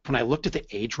at all. When I looked at the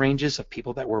age ranges of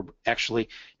people that were actually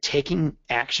taking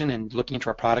action and looking into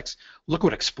our products, look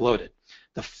what exploded.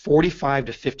 The 45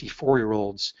 to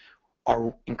 54-year-olds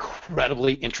are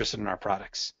incredibly interested in our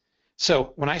products.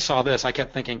 So when I saw this, I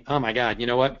kept thinking, oh my God, you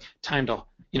know what? Time to,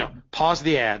 pause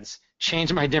the ads,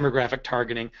 change my demographic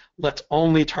targeting. Let's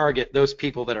only target those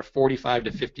people that are 45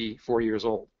 to 54 years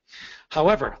old.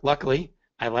 However, luckily,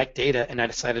 I like data, and I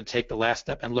decided to take the last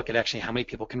step and look at actually how many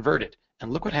people converted.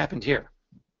 And look what happened here.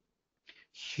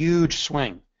 Huge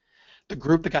swing. The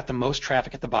group that got the most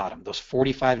traffic at the bottom, those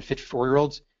 45 and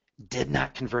 54-year-olds, did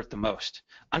not convert the most.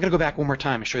 I'm going to go back one more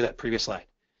time and show you that previous slide.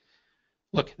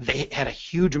 Look, they had a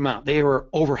huge amount. They were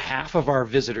over half of our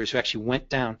visitors who actually went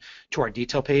down to our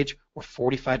detail page were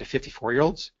 45 to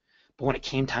 54-year-olds. But when it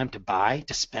came time to buy,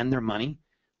 to spend their money,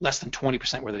 less than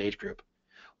 20% were that age group.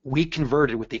 We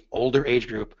converted with the older age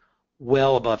group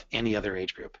well above any other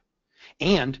age group.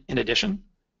 And in addition,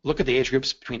 look at the age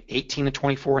groups between 18 and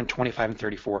 24 and 25 and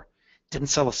 34. Didn't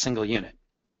sell a single unit.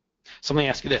 So let me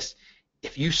ask you this.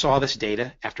 If you saw this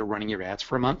data after running your ads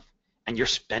for a month and you're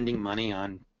spending money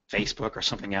on Facebook or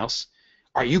something else,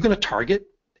 are you going to target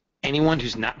anyone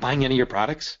who's not buying any of your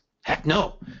products? Heck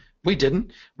no, we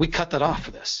didn't. We cut that off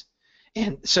for this.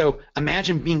 And so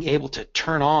imagine being able to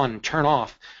turn on and turn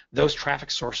off those traffic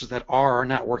sources that are or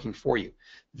not working for you.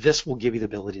 This will give you the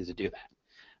ability to do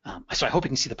that. So I hope you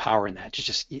can see the power in that.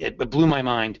 It blew my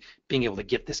mind being able to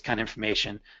get this kind of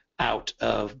information out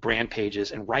of brand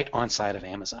pages and right on side of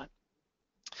Amazon.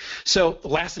 So the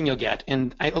last thing you'll get,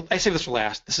 and I save this for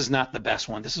last, this is not the best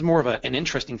one. This is more of an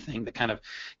interesting thing that kind of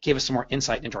gave us some more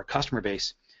insight into our customer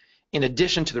base. In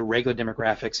addition to the regular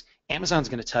demographics, Amazon's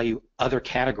going to tell you other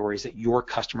categories that your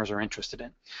customers are interested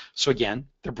in. So again,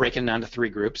 they're breaking it down to 3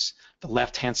 groups. The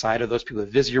left-hand side are those people who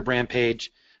visit your brand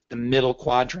page. The middle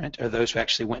quadrant are those who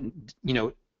actually went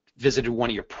and, visited one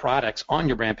of your products on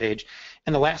your brand page.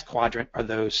 And the last quadrant are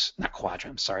those, not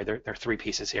quadrant, I'm sorry, there are 3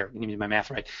 pieces here. You need my math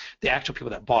right. The actual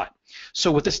people that bought.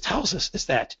 So what this tells us is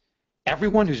that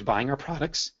everyone who's buying our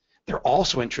products, they're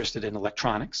also interested in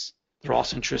electronics. They're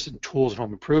also interested in tools and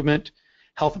home improvement,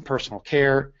 health and personal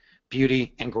care,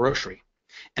 beauty, and grocery.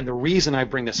 And the reason I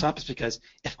bring this up is because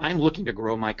if I'm looking to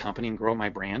grow my company and grow my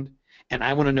brand, and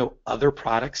I want to know other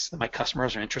products that my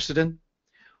customers are interested in,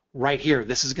 right here,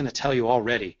 this is going to tell you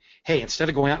already, hey, instead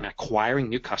of going out and acquiring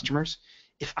new customers,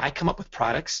 if I come up with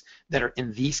products that are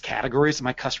in these categories that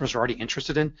my customers are already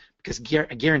interested in, because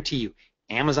I guarantee you,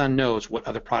 Amazon knows what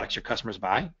other products your customers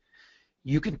buy,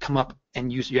 you can come up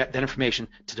and use that information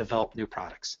to develop new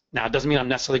products. Now, it doesn't mean I'm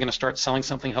necessarily going to start selling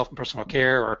something health and personal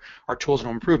care or tools and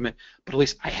home improvement, but at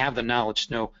least I have the knowledge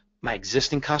to know my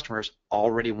existing customers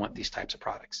already want these types of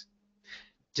products.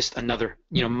 Just another,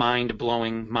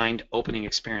 mind-blowing, mind-opening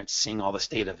experience seeing all this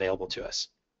data available to us.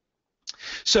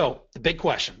 So the big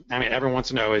question, everyone wants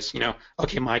to know is,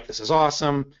 okay, Mike, this is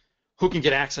awesome. Who can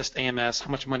get access to AMS?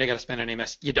 How much money I got to spend on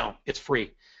AMS? You don't. It's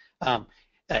free.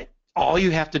 All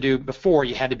you have to do, before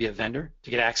you had to be a vendor to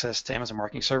get access to Amazon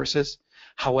Marketing Services.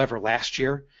 However, last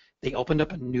year, they opened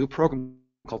up a new program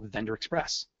called Vendor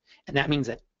Express. And that means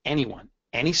that anyone,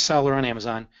 any seller on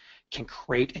Amazon can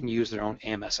create and use their own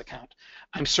AMS account.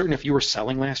 I'm certain if you were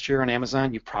selling last year on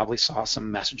Amazon, you probably saw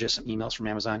some messages, some emails from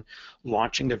Amazon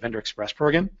launching their Vendor Express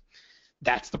program.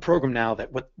 That's the program now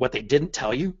that what they didn't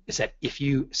tell you is that if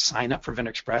you sign up for Vendor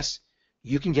Express,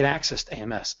 you can get access to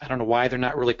AMS. I don't know why they're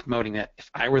not really promoting that. If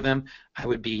I were them, I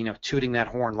would be, tooting that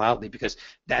horn loudly, because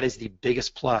that is the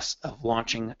biggest plus of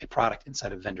launching a product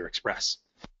inside of Vendor Express.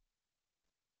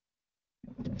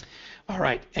 All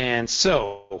right, and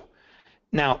so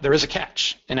now there is a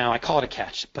catch, and now I call it a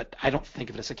catch, but I don't think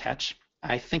of it as a catch.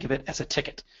 I think of it as a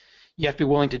ticket. You have to be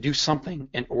willing to do something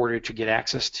in order to get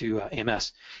access to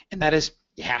AMS, and that is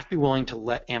you have to be willing to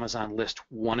let Amazon list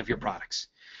one of your products.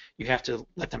 You have to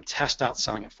let them test out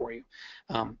selling it for you.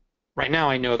 Right now,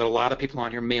 I know that a lot of people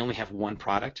on here may only have one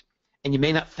product, and you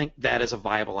may not think that is a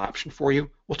viable option for you.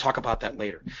 We'll talk about that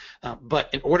later. But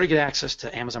in order to get access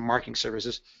to Amazon Marketing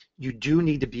Services, you do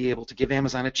need to be able to give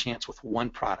Amazon a chance with one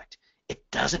product. It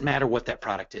doesn't matter what that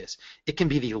product is. It can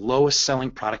be the lowest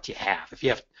selling product you have. If you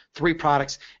have 3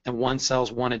 products and one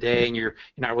sells one a day and you're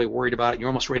not really worried about it, you're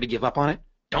almost ready to give up on it,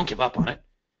 don't give up on it.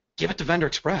 Give it to Vendor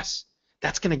Express.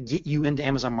 That's going to get you into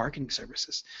Amazon Marketing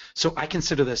Services. So I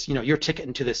consider this, your ticket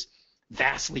into this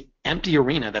vastly empty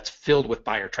arena that's filled with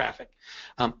buyer traffic.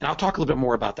 And I'll talk a little bit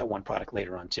more about that one product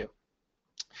later on too.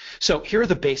 So here are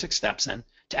the basic steps then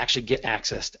to actually get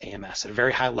access to AMS at a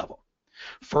very high level.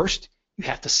 First, you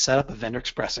have to set up a Vendor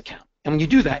Express account. And when you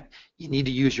do that, you need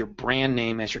to use your brand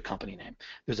name as your company name.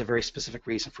 There's a very specific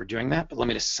reason for doing that, but let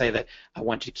me just say that I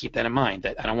want you to keep that in mind,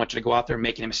 that I don't want you to go out there and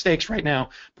make any mistakes right now.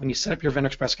 When you set up your Vendor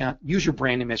Express account, use your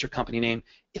brand name as your company name.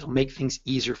 It'll make things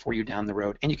easier for you down the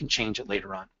road, and you can change it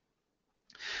later on.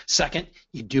 Second,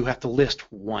 you do have to list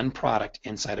one product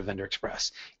inside of Vendor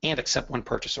Express and accept one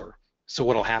purchase order. So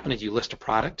what will happen is you list a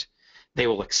product, they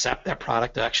will accept that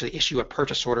product. They'll actually issue a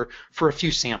purchase order for a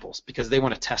few samples because they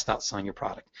want to test out selling your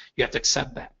product. You have to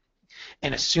accept that.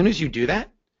 And as soon as you do that,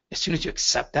 as soon as you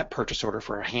accept that purchase order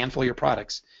for a handful of your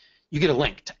products, you get a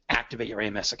link to activate your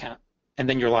AMS account. And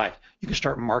then you're live. You can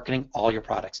start marketing all your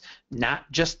products,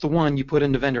 not just the one you put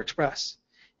into Vendor Express.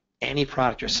 Any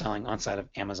product you're selling on side of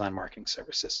Amazon Marketing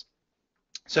Services.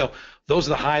 So those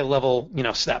are the high level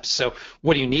steps. So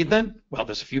what do you need then? Well,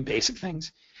 there's a few basic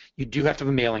things. You do have to have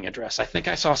a mailing address. I think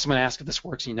I saw someone ask if this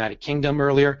works in the United Kingdom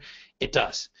earlier. It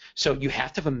does. So you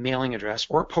have to have a mailing address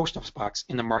or a post office box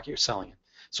in the market you're selling in.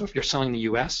 So if you're selling in the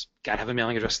US, got to have a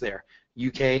mailing address there.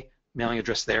 UK, mailing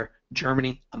address there.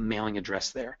 Germany, a mailing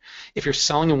address there. If you're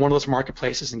selling in one of those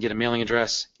marketplaces and get a mailing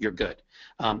address, you're good.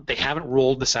 They haven't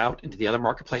rolled this out into the other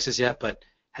marketplaces yet, but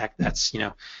heck, that's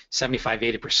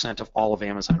 75–80% of all of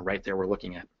Amazon right there we're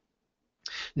looking at.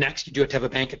 Next, you do have to have a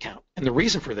bank account. And the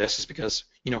reason for this is because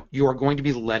you are going to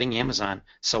be letting Amazon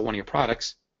sell one of your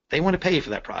products. They want to pay you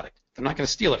for that product. They're not going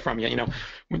to steal it from you.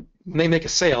 When they make a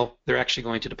sale, they're actually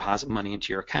going to deposit money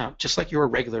into your account, just like you're a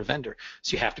regular vendor.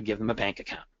 So you have to give them a bank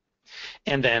account.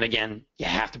 And then again, you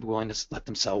have to be willing to let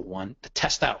them to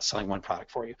test out selling one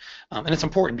product for you. And it's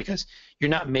important because you're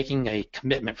not making a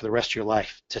commitment for the rest of your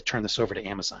life to turn this over to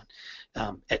Amazon.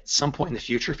 At some point in the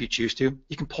future, if you choose to,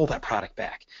 you can pull that product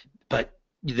back. But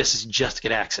this is just to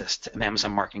get access to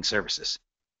Amazon Marketing Services.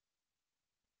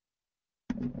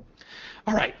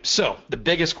 All right, so the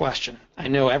biggest question, I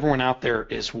know everyone out there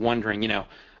is wondering,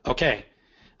 okay,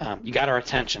 you got our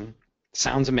attention.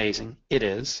 Sounds amazing. It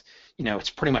is.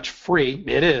 It's pretty much free.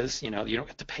 It is. You don't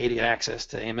have to pay to get access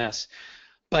to AMS.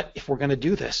 But if we're going to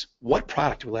do this, what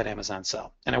product do we let Amazon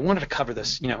sell? And I wanted to cover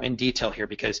this, in detail here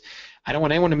because I don't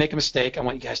want anyone to make a mistake. I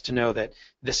want you guys to know that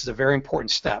this is a very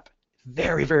important step.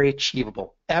 Very, very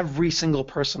achievable. Every single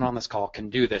person on this call can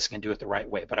do this, can do it the right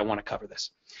way, but I want to cover this.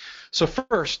 So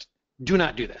first, do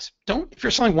not do this. If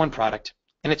you're selling one product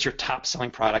and it's your top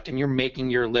selling product and you're making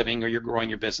your living or you're growing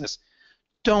your business,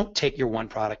 don't take your one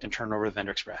product and turn it over to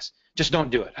Vendor Express. Just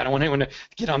don't do it. I don't want anyone to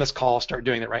get on this call, start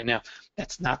doing it right now.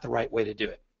 That's not the right way to do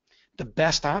it. The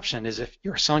best option is if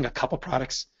you're selling a couple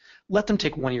products, let them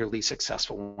take one of your least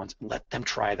successful ones and let them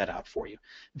try that out for you.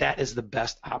 That is the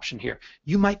best option here.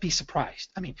 You might be surprised.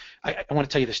 I mean, I want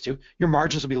to tell you this too. Your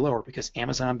margins will be lower because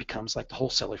Amazon becomes like the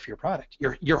wholesaler for your product.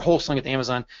 You're wholesaling at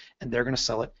Amazon and they're going to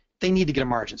sell it. They need to get a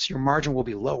margin, so your margin will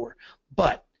be lower.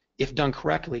 But if done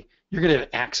correctly, you're going to have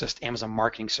access to Amazon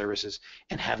Marketing Services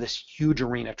and have this huge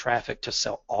arena of traffic to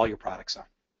sell all your products on.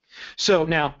 So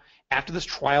now, after this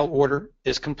trial order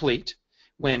is complete,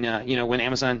 when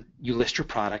Amazon, you list your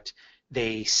product,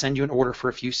 they send you an order for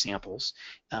a few samples,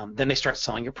 then they start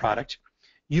selling your product.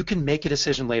 You can make a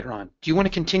decision later on. Do you want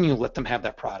to continue to let them have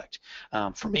that product?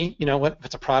 For me, if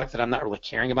it's a product that I'm not really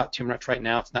caring about too much right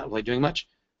now, it's not really doing much,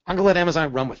 I'm going to let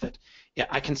Amazon run with it. Yeah,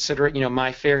 I consider it,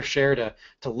 my fair share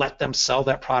to let them sell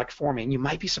that product for me. And you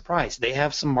might be surprised. They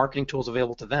have some marketing tools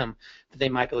available to them that they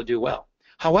might be able to do well.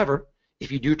 However,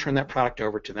 if you do turn that product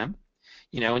over to them,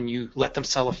 and you let them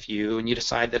sell a few and you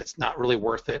decide that it's not really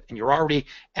worth it and you're already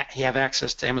you have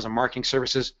access to Amazon marketing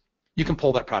services, you can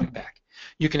pull that product back.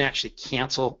 You can actually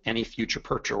cancel any future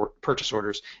purchase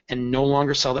orders and no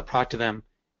longer sell that product to them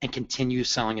and continue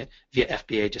selling it via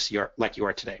FBA just like you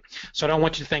are today. So I don't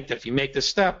want you to think that if you make this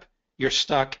step, you're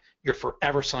stuck, you're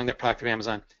forever selling that product to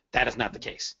Amazon. That is not the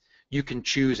case. You can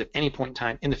choose at any point in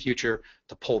time in the future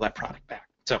to pull that product back.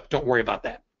 So don't worry about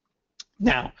that.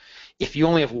 Now, if you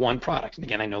only have one product, and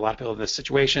again, I know a lot of people in this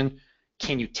situation,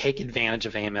 can you take advantage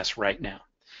of AMS right now?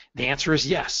 The answer is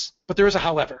yes, but there is a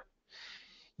however.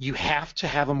 You have to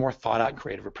have a more thought out and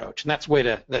creative approach, and that's the way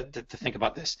to think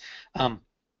about this.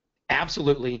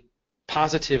 Absolutely,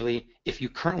 positively, if you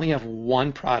currently have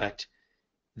one product,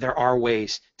 there are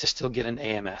ways to still get an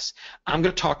AMS. I'm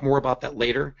going to talk more about that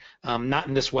later, not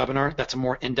in this webinar. That's a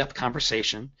more in-depth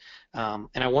conversation, and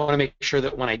I want to make sure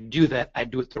that when I do that, I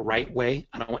do it the right way.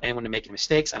 I don't want anyone to make any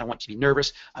mistakes. I don't want you to be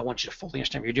nervous. I want you to fully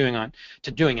understand what you're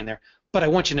doing in there. But I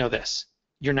want you to know this.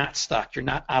 You're not stuck. You're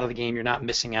not out of the game. You're not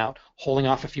missing out. Holding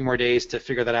off a few more days to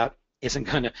figure that out isn't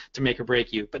going to make or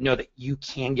break you, but know that you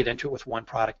can get into it with one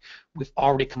product. We've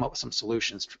already come up with some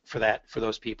solutions for that for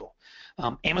those people.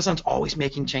 Amazon's always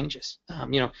making changes.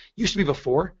 Used to be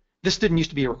before, this didn't used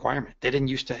to be a requirement. They didn't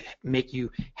used to make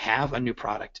you have a new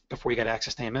product before you got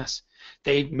access to AMS.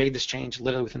 They made this change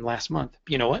literally within the last month.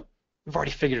 But you know what? We've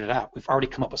already figured it out. We've already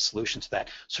come up with solutions to that.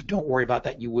 So don't worry about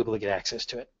that. You will be able to get access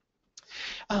to it.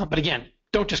 But again,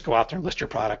 don't just go out there and list your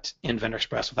product in Vendor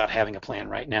Express without having a plan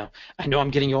right now. I know I'm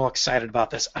getting you all excited about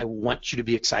this. I want you to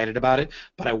be excited about it,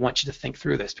 but I want you to think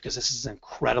through this because this is an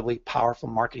incredibly powerful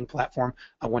marketing platform.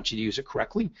 I want you to use it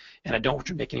correctly, and I don't want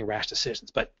you to make any rash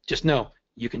decisions, but just know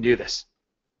you can do this.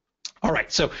 All right,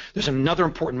 so there's another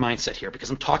important mindset here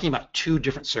because I'm talking about two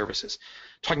different services.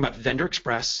 I'm talking about Vendor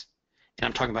Express, and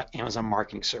I'm talking about Amazon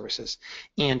Marketing Services.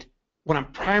 And what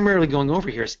I'm primarily going over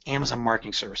here is Amazon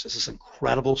Marketing Services, this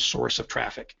incredible source of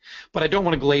traffic. But I don't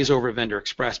want to glaze over Vendor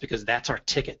Express because that's our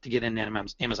ticket to get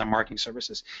into Amazon Marketing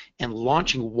Services. And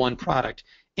launching one product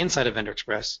inside of Vendor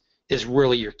Express is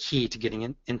really your key to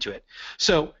getting into it.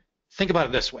 So think about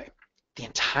it this way. The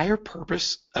entire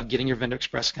purpose of getting your Vendor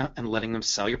Express account and letting them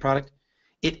sell your product,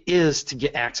 it is to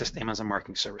get access to Amazon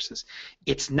Marketing Services.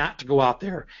 It's not to go out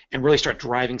there and really start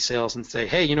driving sales and say,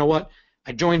 hey, you know what?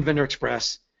 I joined Vendor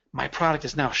Express. My product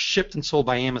is now shipped and sold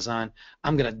by Amazon.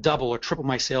 I'm going to double or triple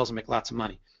my sales and make lots of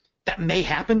money. That may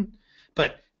happen,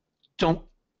 but don't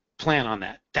plan on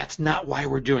that. That's not why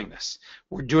we're doing this.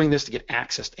 We're doing this to get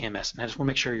access to AMS, and I just want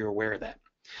to make sure you're aware of that.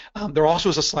 There also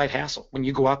is a slight hassle. When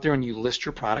you go out there and you list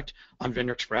your product on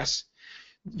Vendor Express,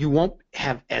 you won't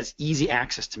have as easy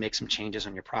access to make some changes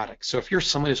on your product. So if you're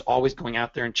someone who's always going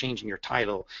out there and changing your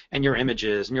title and your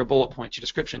images and your bullet points, your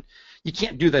description, you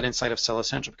can't do that inside of Sell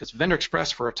Essential because Vendor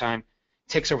Express for a time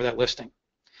takes over that listing.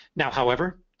 Now,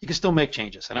 however, you can still make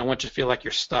changes. I don't want you to feel like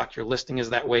you're stuck. Your listing is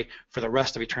that way for the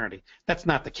rest of eternity. That's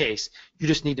not the case. You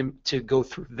just need to go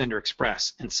through Vendor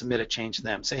Express and submit a change to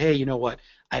them. Say, hey, you know what?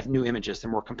 I have new images. They're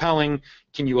more compelling.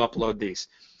 Can you upload these?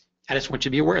 I just want you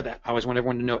to be aware of that. I always want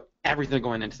everyone to know everything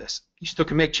going into this. You still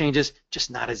can make changes, just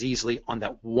not as easily on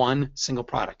that one single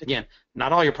product. Again,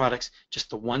 not all your products, just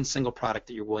the one single product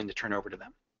that you're willing to turn over to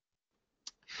them.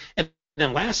 And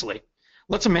then lastly,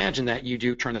 let's imagine that you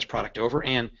do turn this product over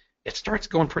and it starts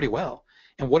going pretty well.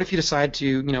 And what if you decide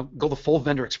to, go the full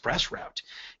Vendor Express route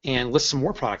and list some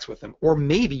more products with them? Or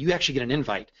maybe you actually get an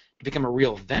invite to become a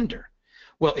real vendor.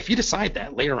 Well, if you decide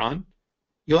that later on,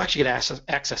 you'll actually get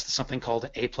access to something called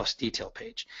an A+ detail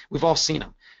page. We've all seen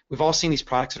them. We've all seen these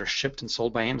products that are shipped and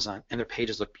sold by Amazon, and their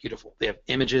pages look beautiful. They have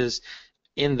images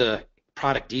in the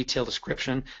product detail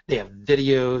description. They have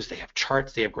videos. They have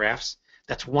charts. They have graphs.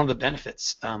 That's one of the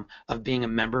benefits of being a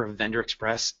member of Vendor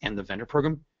Express and the vendor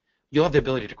program. You'll have the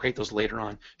ability to create those later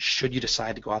on should you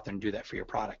decide to go out there and do that for your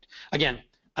product. Again,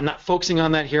 I'm not focusing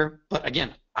on that here, but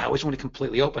again, I always want to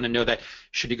completely open and know that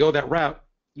should you go that route,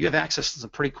 you have access to some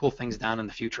pretty cool things down in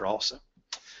the future also.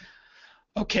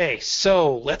 Okay,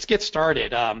 so let's get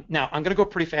started. Now, I'm going to go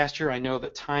pretty fast here. I know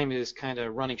that time is kind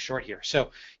of running short here.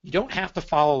 So you don't have to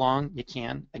follow along. You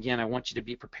can. Again, I want you to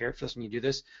be prepared for this when you do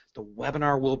this. The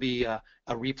webinar will be a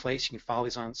replay, so you can follow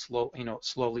these on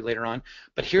slowly later on.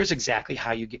 But here's exactly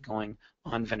how you get going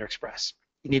on Vendor Express.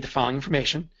 You need the following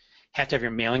information. Have to have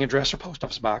your mailing address or post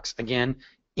office box. Again,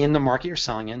 in the market you're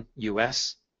selling in,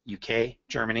 US, UK,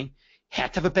 Germany.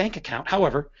 Have to have a bank account.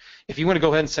 However, if you want to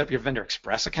go ahead and set up your Vendor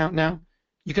Express account now,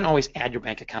 you can always add your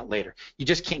bank account later. You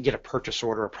just can't get a purchase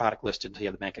order or product listed until you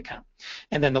have the bank account.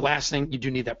 And then the last thing, you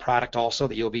do need that product also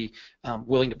that you'll be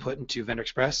willing to put into Vendor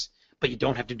Express, but you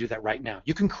don't have to do that right now.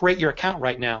 You can create your account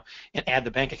right now and add the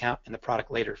bank account and the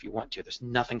product later if you want to. There's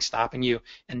nothing stopping you,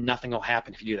 and nothing will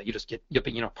happen if you do that. You'll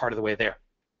be part of the way there.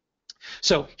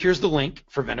 So here's the link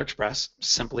for Vendor Express,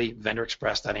 simply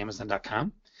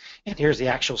vendorexpress.amazon.com. And here's the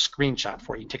actual screenshot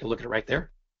for you. Take a look at it right there.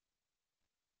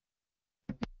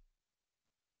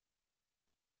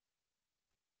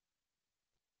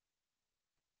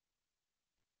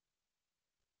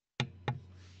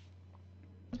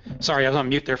 Sorry, I was on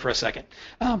mute there for a second.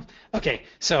 Okay,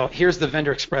 so here's the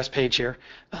Vendor Express page here.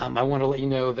 I want to let you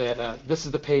know that this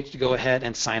is the page to go ahead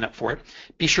and sign up for it.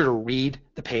 Be sure to read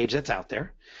the page that's out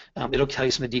there. It'll tell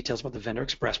you some of the details about the Vendor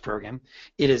Express program.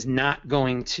 It is not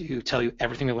going to tell you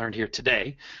everything we learned here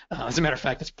today. As a matter of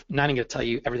fact, it's not even going to tell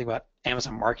you everything about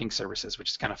Amazon marketing services, which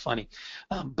is kind of funny.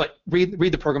 But read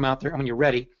the program out there, and when you're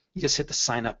ready, you just hit the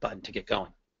sign up button to get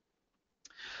going.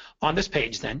 On this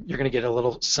page, then, you're going to get a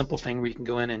little simple thing where you can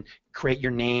go in and create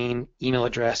your name, email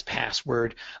address,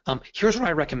 password. Here's what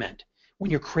I recommend.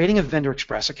 When you're creating a Vendor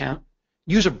Express account,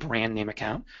 use a brand name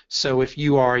account. So if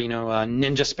you are,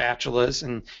 Ninja Spatulas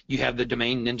and you have the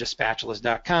domain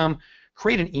ninjaspatulas.com,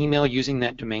 create an email using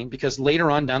that domain, because later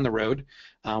on down the road,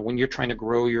 when you're trying to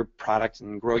grow your product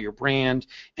and grow your brand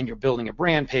and you're building a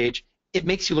brand page, it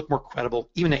makes you look more credible,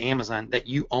 even to Amazon, that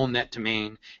you own that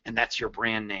domain and that's your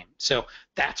brand name. So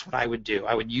that's what I would do.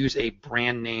 I would use a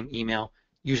brand name email.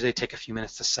 Usually they take a few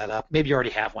minutes to set up. Maybe you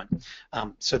already have one.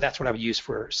 So that's what I would use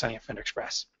for signing up for Vendor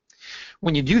Express.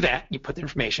 When you do that, you put the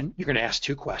information. You're going to ask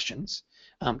two questions.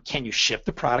 Can you ship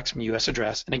the products from a U.S.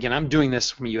 address? And again, I'm doing this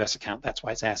from a U.S. account. That's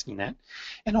why it's asking that.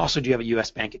 And also, do you have a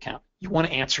U.S. bank account? You want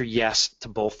to answer yes to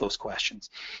both those questions.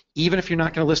 Even if you're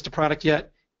not going to list a product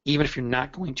yet, even if you're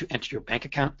not going to enter your bank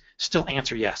account, still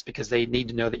answer yes, because they need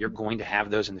to know that you're going to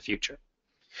have those in the future.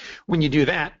 When you do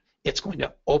that, it's going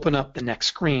to open up the next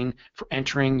screen for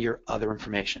entering your other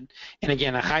information. And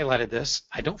again, I highlighted this.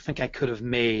 I don't think I could have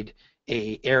made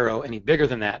an arrow any bigger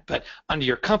than that, but under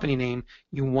your company name,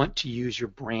 you want to use your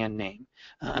brand name.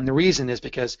 And the reason is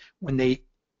because when they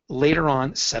later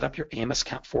on set up your AMS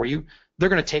account for you, they're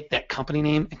going to take that company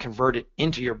name and convert it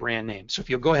into your brand name. So if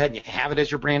you'll go ahead and you have it as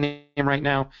your brand name right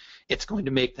now, it's going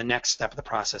to make the next step of the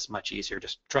process much easier.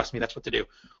 Just trust me, that's what to do.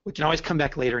 We can always come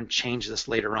back later and change this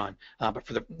later on, but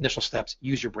for the initial steps,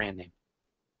 use your brand name.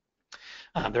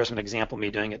 There's an example of me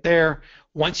doing it there.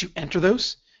 Once you enter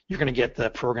those, you're going to get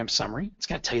the program summary. It's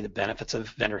going to tell you the benefits of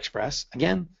Vendor Express.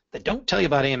 Again, they don't tell you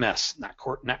about AMS.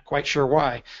 Not quite sure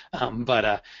why,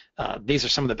 but these are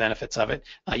some of the benefits of it.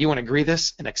 You want to agree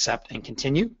this and accept and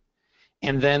continue,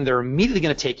 and then they're immediately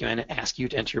going to take you in and ask you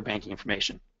to enter your banking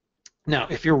information. Now,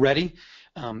 if you're ready,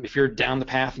 if you're down the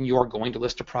path and you are going to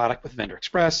list a product with Vendor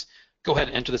Express, go ahead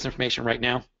and enter this information right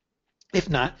now. If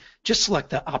not, just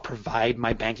select the I'll provide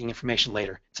my banking information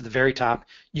later. It's at the very top.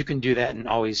 You can do that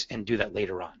and do that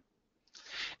later on.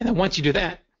 And then once you do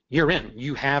that, you're in.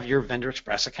 You have your Vendor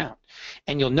Express account.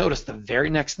 And you'll notice the very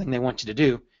next thing they want you to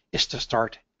do is to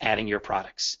start adding your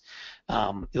products.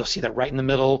 You'll see that right in the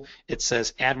middle, it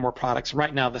says add more products.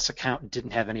 Right now, this account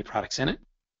didn't have any products in it.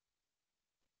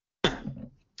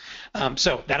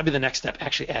 So that'll be the next step,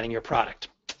 actually adding your product.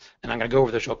 And I'm going to go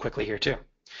over this real quickly here too.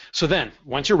 So then,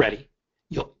 once you're ready,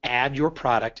 you'll add your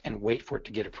product and wait for it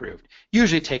to get approved.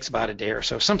 Usually it takes about a day or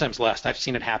so, sometimes less. I've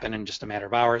seen it happen in just a matter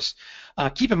of hours.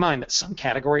 Keep in mind that some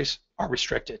categories are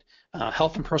restricted.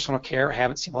 Health and personal care, I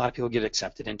haven't seen a lot of people get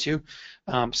accepted into,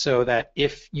 so that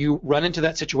if you run into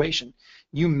that situation,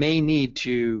 you may need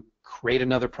to create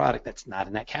another product that's not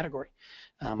in that category.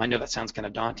 I know that sounds kind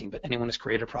of daunting, but anyone who's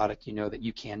created a product, you know that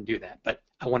you can do that. But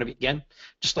I want to, again,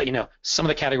 just let you know, some of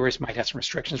the categories might have some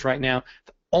restrictions right now.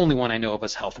 The only one I know of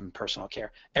is health and personal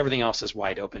care. Everything else is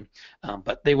wide open,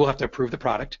 but they will have to approve the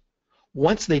product.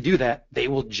 Once they do that, they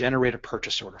will generate a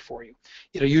purchase order for you.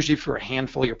 It'll usually be for a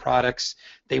handful of your products.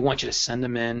 They want you to send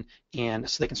them in and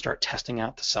so they can start testing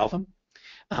out to sell them.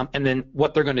 And then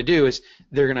what they're going to do is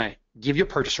they're going to give you a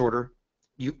purchase order.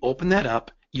 You open that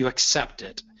up, you accept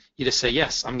it. You just say,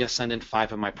 yes, I'm going to send in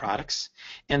 5 of my products.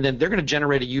 And then they're going to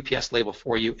generate a UPS label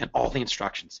for you and all the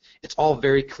instructions. It's all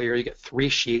very clear. You get 3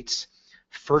 sheets.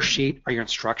 First sheet are your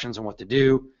instructions on what to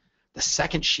do. The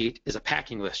second sheet is a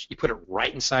packing list. You put it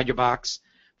right inside your box.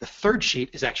 The third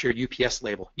sheet is actually your UPS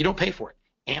label. You don't pay for it.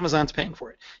 Amazon's paying for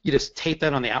it. You just tape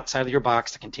that on the outside of your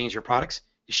box that contains your products.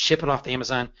 You ship it off to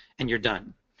Amazon, and you're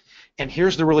done. And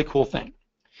here's the really cool thing.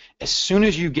 As soon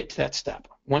as you get to that step,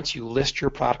 once you list your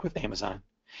product with Amazon,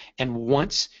 and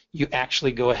once you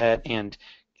actually go ahead and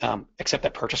accept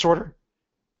that purchase order,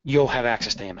 you'll have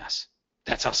access to AMS.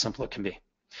 That's how simple it can be.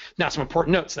 Now, some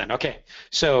important notes then. Okay,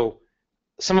 so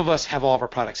some of us have all of our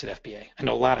products at FBA. I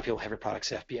know a lot of people have your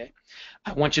products at FBA.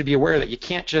 I want you to be aware that you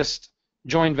can't just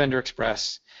join Vendor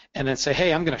Express and then say,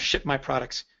 hey, I'm going to ship my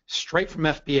products straight from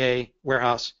FBA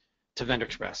warehouse to Vendor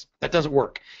Express. That doesn't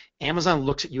work. Amazon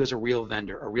looks at you as a real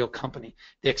vendor, a real company.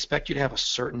 They expect you to have a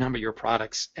certain number of your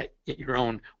products at your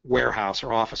own warehouse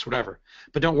or office, whatever.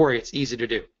 But don't worry, it's easy to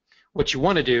do. What you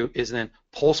want to do is then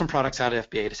pull some products out of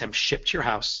FBA to have them shipped to your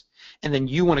house, and then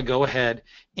you want to go ahead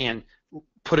and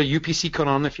put a UPC code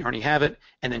on them if you already have it,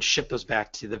 and then ship those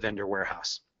back to the vendor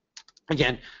warehouse.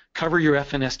 Again, cover your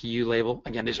FNSKU label.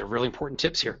 Again, these are really important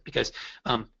tips here because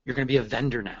you're going to be a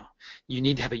vendor now. You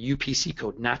need to have a UPC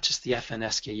code, not just the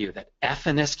FNSKU. That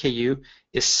FNSKU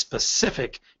is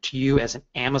specific to you as an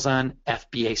Amazon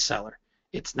FBA seller.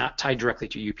 It's not tied directly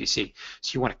to UPC.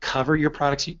 So you want to cover your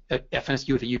products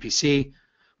FNSKU with a UPC,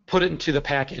 put it into the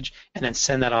package, and then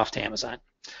send that off to Amazon.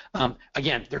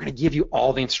 Again, they're going to give you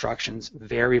all the instructions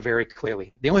very, very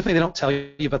clearly. The only thing they don't tell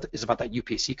you about is about that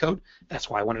UPC code. That's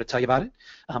why I wanted to tell you about it.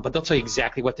 But they'll tell you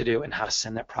exactly what to do and how to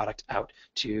send that product out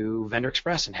to Vendor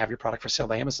Express and have your product for sale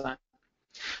by Amazon.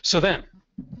 So then,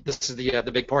 this is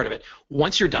the big part of it.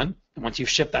 Once you're done, and once you've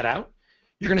shipped that out,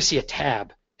 you're going to see a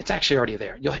tab. It's actually already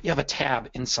there. You have a tab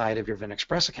inside of your Vendor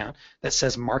Express account that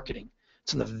says Marketing.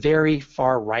 It's on the very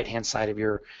far right-hand side of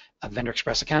your Vendor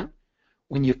Express account.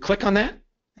 When you click on that,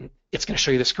 it's going to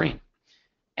show you the screen.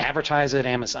 Advertise at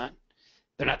Amazon.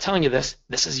 They're not telling you this.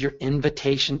 This is your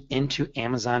invitation into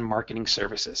Amazon Marketing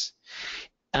Services.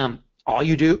 All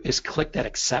you do is click that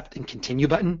Accept and Continue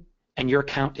button, and your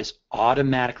account is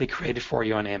automatically created for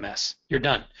you on AMS. You're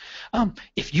done.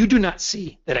 If you do not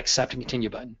see that Accept and Continue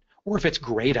button, or if it's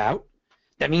grayed out,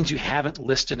 that means you haven't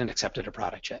listed and accepted a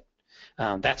product yet.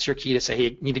 That's your key to say, hey,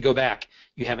 you need to go back.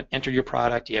 You haven't entered your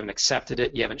product, you haven't accepted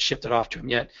it, you haven't shipped it off to them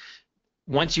yet.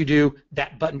 Once you do,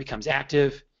 that button becomes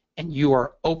active, and you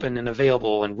are open and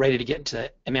available and ready to get into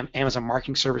Amazon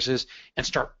Marketing Services and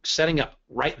start setting up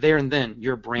right there and then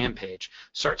your brand page.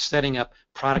 Start setting up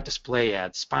product display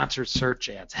ads, sponsored search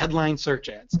ads, headline search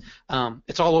ads.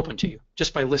 It's all open to you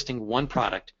just by listing one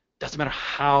product. Doesn't matter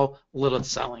how little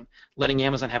it's selling. Letting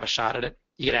Amazon have a shot at it,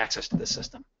 you get access to the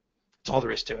system. That's all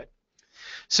there is to it.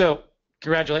 So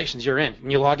congratulations, you're in.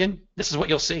 When you log in, this is what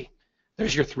you'll see.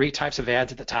 There's your 3 types of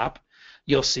ads at the top.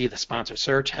 You'll see the sponsored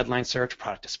search, headline search,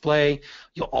 product display.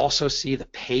 You'll also see the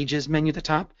pages menu at the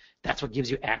top. That's what gives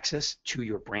you access to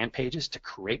your brand pages to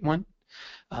create one.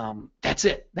 That's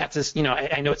it. That's just,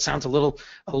 I know it sounds a little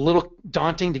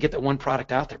daunting to get that one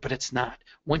product out there, but it's not.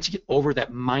 Once you get over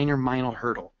that minor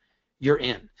hurdle, you're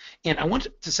in. And I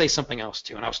wanted to say something else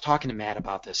too, and I was talking to Matt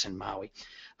about this in Maui.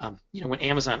 When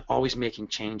Amazon always making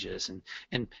changes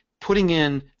and putting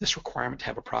in this requirement to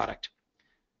have a product,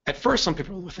 at first some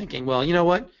people were thinking, well, you know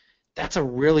what? That's a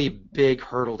really big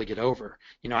hurdle to get over.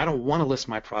 I don't want to list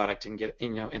my product and get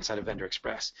inside of Vendor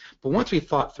Express. But once we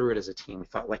thought through it as a team, we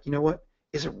thought, like, you know what?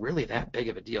 Is it really that big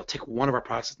of a deal? Take one of our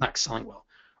products that's not selling well,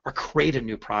 or create a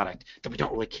new product that we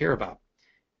don't really care about.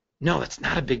 No, that's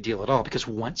not a big deal at all, because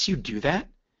once you do that,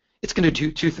 it's going to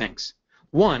do 2 things.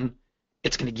 One,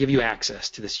 it's going to give you access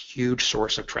to this huge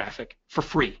source of traffic for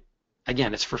free.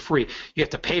 Again, it's for free. You have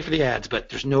to pay for the ads, but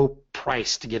there's no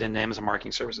price to get into Amazon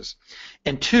Marketing Services.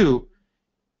 And 2,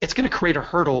 it's going to create a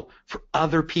hurdle for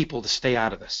other people to stay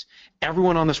out of this.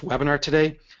 Everyone on this webinar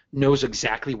today knows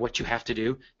exactly what you have to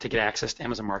do to get access to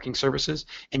Amazon Marketing Services,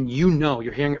 and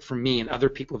you're hearing it from me and other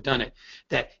people who've done it,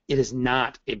 that it is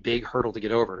not a big hurdle to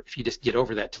get over if you just get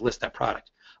over that to list that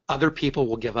product. Other people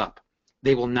will give up.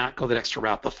 They will not go that extra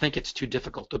route. They'll think it's too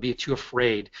difficult. They'll be too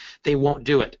afraid. They won't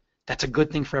do it. That's a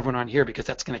good thing for everyone on here, because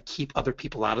that's going to keep other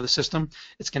people out of the system.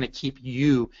 It's going to keep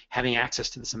you having access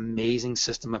to this amazing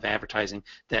system of advertising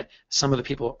that some of the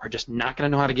people are just not going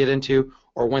to know how to get into,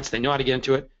 or once they know how to get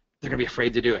into it, they're going to be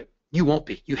afraid to do it. You won't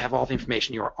be. You have all the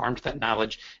information. You are armed with that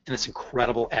knowledge and this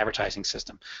incredible advertising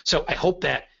system. So I hope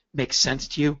that makes sense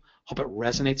to you. Hope it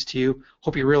resonates to you.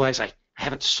 Hope you realize I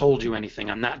haven't sold you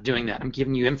anything. I'm not doing that. I'm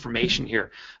giving you information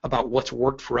here about what's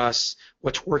worked for us,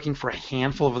 what's working for a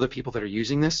handful of other people that are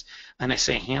using this. And I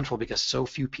say a handful because so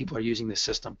few people are using this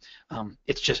system.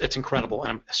 It's incredible.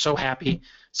 And I'm so happy,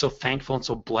 so thankful, and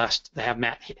so blessed to have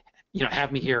Matt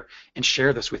have me here and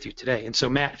share this with you today. And so,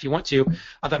 Matt, if you want to,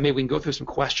 I thought maybe we can go through some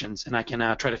questions and I can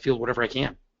try to field whatever I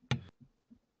can.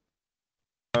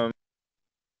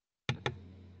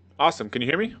 Awesome. Can you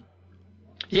hear me?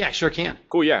 Yeah, I sure can.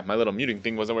 Cool, yeah, my little muting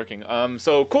thing wasn't working.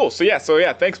 So cool. So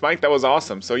yeah, thanks, Mike. That was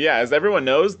awesome. So yeah, as everyone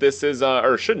knows, this is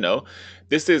or should know,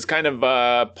 this is kind of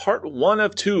part one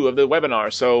of two of the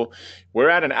webinar. So we're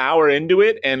at an hour into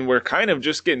it, and we're kind of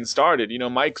just getting started.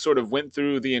 Mike sort of went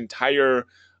through the entire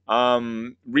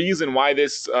reason why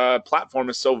this platform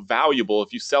is so valuable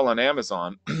if you sell on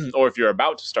Amazon or if you're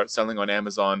about to start selling on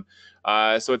Amazon.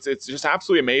 So it's just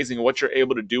absolutely amazing what you're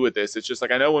able to do with this. It's just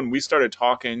like I know when we started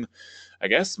talking, I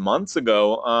guess months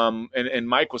ago, and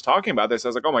Mike was talking about this. I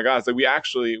was like, oh my God, it's like we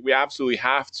absolutely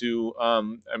have to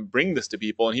bring this to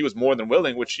people. And he was more than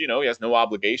willing, which, he has no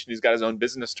obligation. He's got his own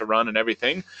business to run and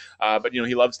everything. But,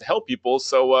 he loves to help people.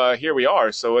 So here we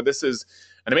are. So this is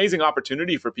an amazing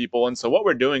opportunity for people. And so what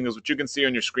we're doing is what you can see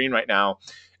on your screen right now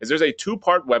is there's a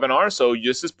two-part webinar. So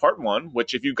this is part one,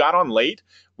 which if you got on late,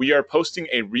 we are posting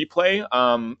a replay.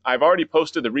 I've already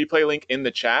posted the replay link in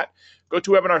the chat.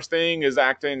 GoToWebinar's thing is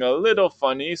acting a little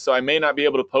funny, so I may not be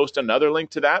able to post another link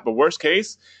to that. But worst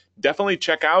case, definitely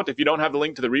check out. If you don't have the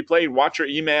link to the replay, watch your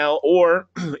email, or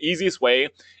easiest way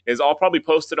is I'll probably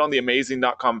post it on the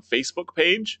Amazing.com Facebook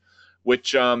page,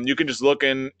 which you can just look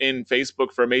in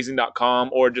Facebook for Amazing.com,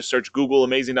 or just search Google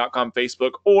Amazing.com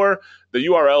Facebook, or the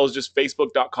URL is just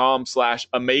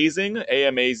facebook.com/amazing,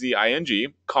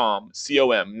 AMAZING, com,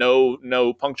 COM.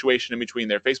 No punctuation in between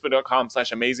there.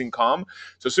 Facebook.com/amazing.com.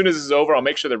 So as soon as this is over, I'll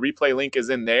make sure the replay link is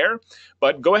in there.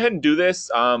 But go ahead and do this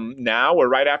now or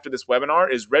right after this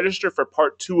webinar, is register for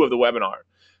part two of the webinar.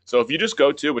 So if you just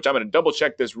go to, which I'm going to double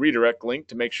check this redirect link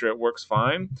to make sure it works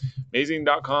fine,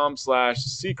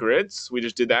 Amazing.com/secrets. We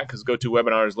just did that because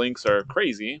GoToWebinar's links are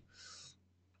crazy.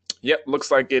 Yep, looks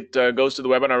like it goes to the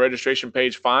webinar registration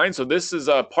page fine. So this is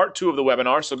part two of the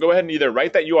webinar. So go ahead and either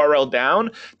write that URL down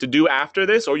to do after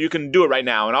this, or you can do it right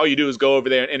now. And all you do is go over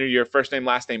there and enter your first name,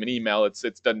 last name, and email. It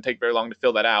doesn't take very long to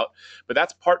fill that out. But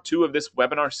that's part two of this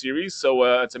webinar series. So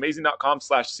it's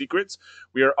Amazing.com/secrets.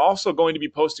 We are also going to be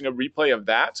posting a replay of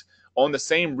that on the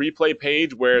same replay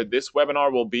page where this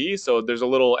webinar will be. So there's a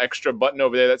little extra button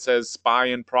over there that says Spy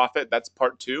and Profit. That's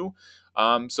part two.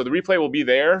 So the replay will be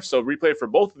there. So replay for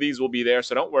both of these will be there.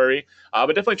 So don't worry. But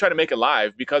definitely try to make it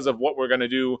live because of what we're going to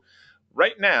do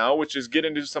right now, which is get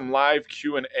into some live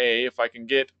Q&A. If I can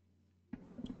get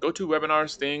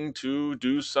GoToWebinar's thing to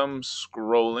do some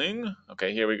scrolling.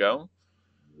 Okay, here we go.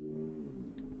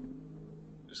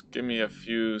 Just give me a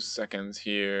few seconds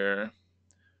here.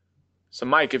 So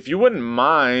Mike, if you wouldn't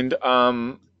mind,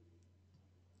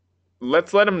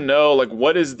 let's let them know, like,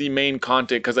 what is the main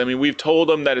content? Because, I mean, we've told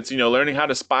them that it's, learning how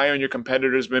to spy on your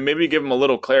competitors, but maybe give them a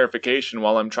little clarification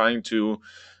while I'm trying to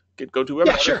get GoToWebinar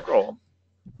Yeah, to sure. scroll.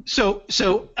 So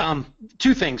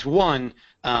two things. One,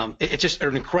 it's just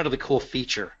an incredibly cool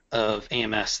feature of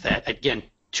AMS that, again,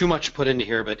 too much to put into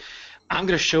here, but I'm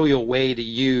going to show you a way to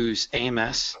use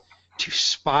AMS to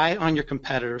spy on your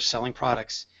competitors selling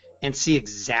products and see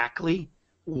exactly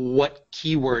what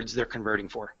keywords they're converting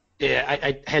for.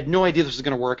 I had no idea this was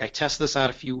going to work. I tested this out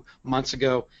a few months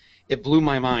ago. It blew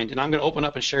my mind, and I'm going to open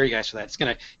up and share you guys for that. It's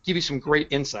going to give you some great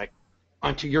insight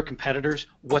onto your competitors,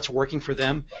 what's working for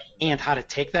them, and how to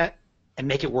take that and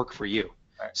make it work for you.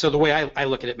 Right. So the way I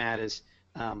look at it, Matt, is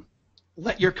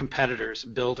let your competitors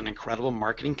build an incredible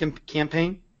marketing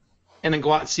campaign, and then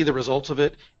go out and see the results of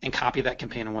it and copy that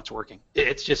campaign and what's working.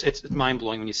 It's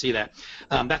mind-blowing when you see that.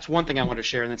 That's one thing I want to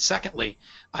share. And then secondly,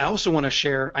 I also want to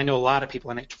share, I know a lot of people,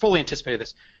 and I fully anticipated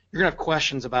this, you're going to have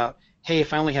questions about, hey,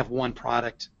 if I only have one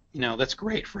product, that's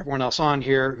great for everyone else on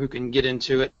here who can get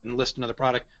into it and list another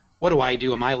product. What do I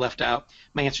do? Am I left out?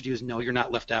 My answer to you is no, you're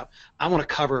not left out. I want to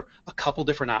cover a couple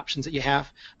different options that you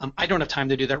have. I don't have time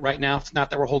to do that right now. It's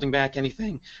not that we're holding back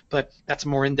anything, but that's a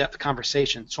more in-depth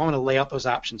conversation. So I'm going to lay out those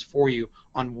options for you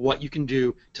on what you can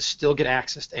do to still get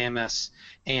access to AMS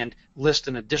and list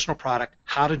an additional product,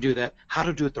 how to do that, how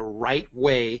to do it the right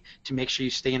way to make sure you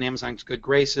stay in Amazon's good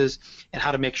graces, and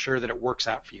how to make sure that it works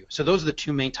out for you. So those are the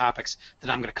two main topics that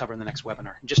I'm going to cover in the next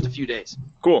webinar in just a few days.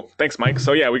 Cool. Thanks, Mike.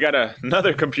 So yeah, we got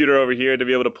another computer over here to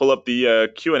be able to pull up the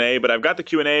Q&A, but I've got the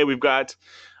Q&A. We've got,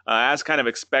 as kind of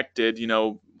expected,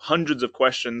 hundreds of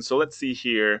questions. So let's see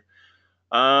here.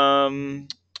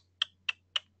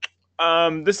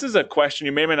 This is a question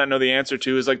you may or may not know the answer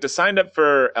to. Is like, to sign up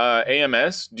for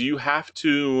AMS, do you have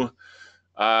to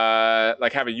have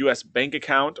a U.S. bank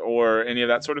account or any of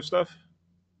that sort of stuff?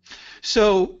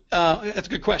 So that's a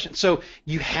good question. So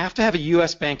you have to have a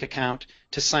U.S. bank account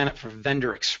to sign up for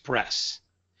Vendor Express,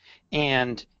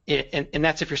 and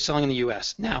that's if you're selling in the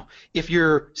U.S. Now, if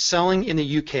you're selling in the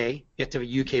U.K., you have to have a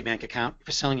U.K. bank account. If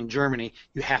you're selling in Germany,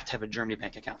 you have to have a Germany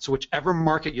bank account. So whichever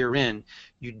market you're in,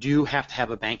 you do have to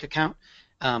have a bank account.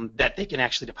 that they can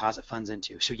actually deposit funds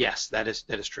into. So yes, that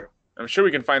is true. I'm sure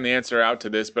we can find the answer out to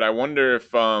this, but I wonder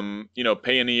if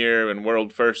Payoneer and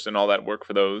World First and all that work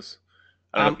for those.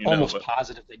 I don't know I'm if you know, almost but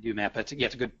positive they do, Matt. But yeah,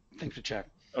 it's a good thing to check.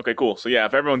 okay, cool. So yeah,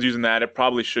 if everyone's using that, it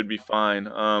probably should be fine.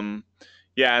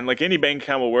 Yeah, and like any bank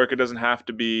account will work. It doesn't have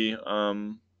to be.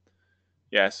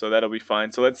 Yeah, so that'll be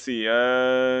fine. So let's see.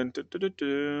 So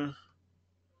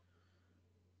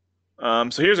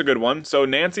here's a good one. So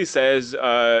Nancy says,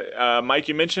 Mike,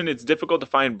 you mentioned it's difficult to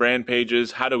find brand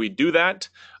pages. How do we do that?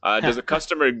 Does a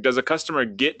customer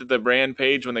get the brand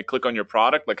page when they click on your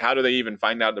product? Like, how do they even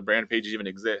find out the brand page even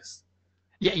exists?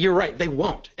 Yeah, you're right. They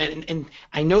won't. And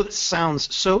I know that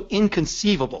sounds so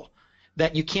inconceivable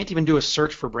that you can't even do a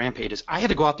search for brand pages. I had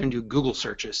to go out there and do Google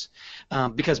searches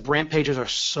because brand pages are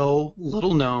so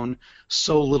little known,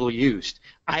 so little used.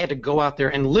 I had to go out there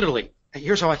and literally,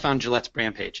 here's how I found Gillette's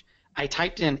brand page. I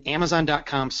typed in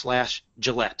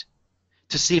Amazon.com/Gillette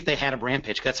to see if they had a brand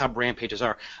page. 'Cause that's how brand pages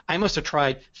are. I must have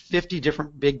tried 50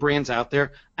 different big brands out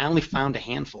there. I only found a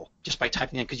handful just by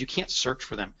typing in because you can't search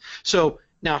for them. So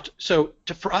now,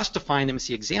 for us to find them and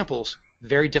see examples,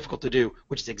 very difficult to do,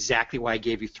 which is exactly why I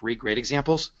gave you 3 great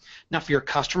examples. Now, for your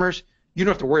customers, you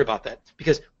don't have to worry about that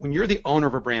because when you're the owner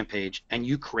of a brand page and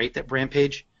you create that brand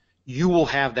page, you will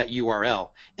have that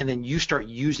URL, and then you start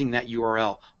using that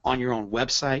URL on your own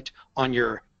website, on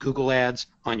your Google ads,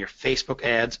 on your Facebook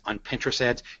ads, on Pinterest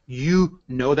ads. You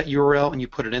know that URL and you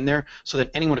put it in there so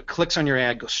that anyone who clicks on your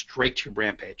ad goes straight to your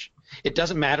brand page. It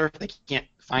doesn't matter if they can't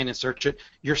find and search it.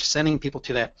 You're sending people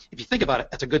to that. If you think about it,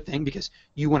 that's a good thing because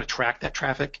you want to track that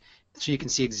traffic so you can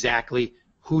see exactly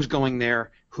who's going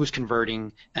there, who's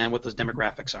converting, and what those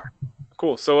demographics are.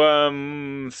 Cool.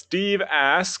 So Steve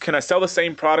asks, can I sell the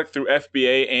same product through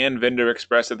FBA and Vendor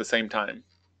Express at the same time?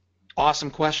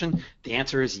 Awesome question. The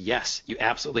answer is yes, you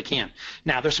absolutely can.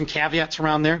 Now, there's some caveats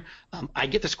around there. I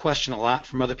get this question a lot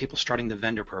from other people starting the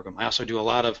vendor program. I also do a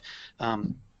lot of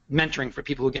mentoring for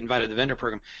people who get invited to the vendor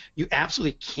program. You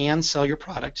absolutely can sell your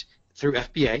product through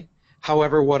FBA.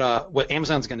 However, what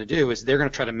Amazon's going to do is they're going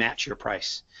to try to match your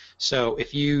price. So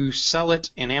if you sell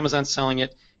it and Amazon's selling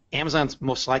it, Amazon's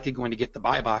most likely going to get the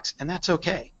buy box, and that's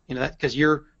okay. You know that because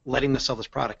you're letting them sell this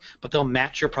product, but they'll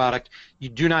match your product. You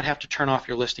do not have to turn off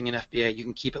your listing in FBA. You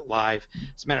can keep it live.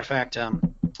 As a matter of fact,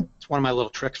 it's one of my little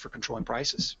tricks for controlling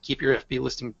prices. Keep your FBA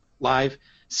listing live,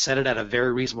 set it at a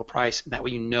very reasonable price, and that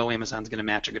way you know Amazon's going to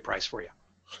match a good price for you.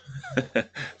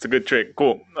 It's a good trick.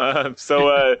 Cool.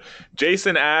 So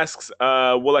Jason asks,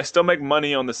 will I still make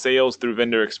money on the sales through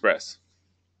Vendor Express?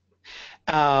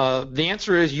 The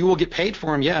answer is you will get paid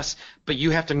for them, yes, but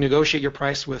you have to negotiate your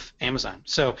price with Amazon.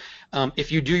 So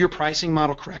if you do your pricing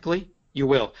model correctly, you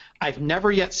will. I've never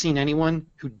yet seen anyone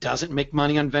who doesn't make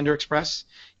money on Vendor Express.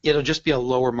 It'll just be a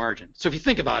lower margin. So if you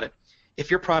think about it, if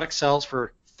your product sells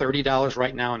for $30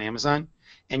 right now on Amazon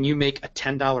and you make a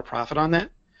 $10 profit on that,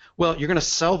 well, you're going to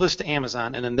sell this to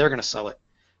Amazon and then they're going to sell it.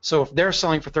 So if they're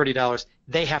selling for $30,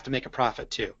 they have to make a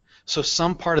profit too. So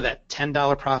some part of that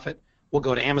 $10 profit will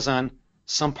go to Amazon,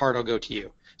 some part will go to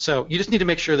you. So you just need to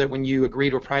make sure that when you agree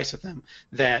to a price with them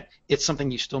that it's something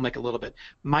you still make a little bit.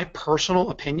 My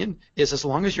personal opinion is as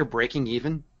long as you're breaking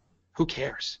even, who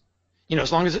cares? You know,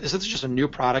 as long as this is just a new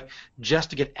product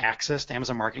just to get access to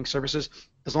Amazon Marketing Services,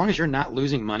 as long as you're not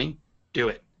losing money, do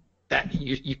it. That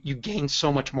you gain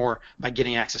so much more by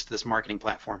getting access to this marketing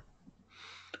platform.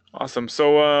 Awesome.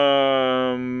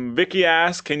 So Vicky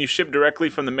asks, can you ship directly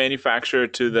from the manufacturer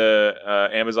to the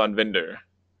Amazon vendor?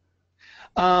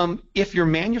 If your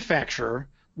manufacturer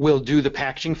will do the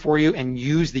packaging for you and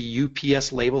use the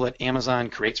UPS label that Amazon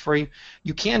creates for you,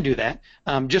 you can do that.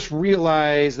 Just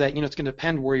realize that it's going to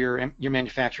depend where your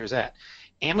manufacturer is at.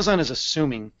 Amazon is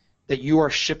assuming that you are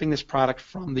shipping this product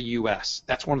from the U.S.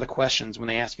 That's one of the questions when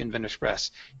they ask you in Vendor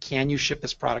Express. Can you ship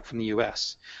this product from the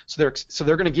U.S.? So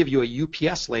they're going to give you a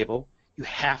UPS label. You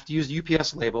have to use the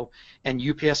UPS label, and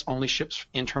UPS only ships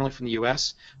internally from the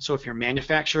U.S. So if your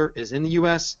manufacturer is in the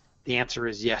U.S., the answer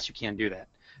is yes, you can do that.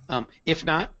 If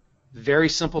not, very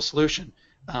simple solution.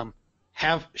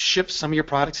 Have ship some of your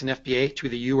products in FBA to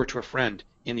either you or to a friend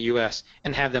in the U.S.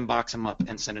 and have them box them up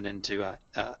and send it into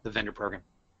the vendor program.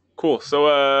 Cool. So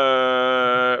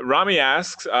Rami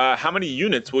asks, how many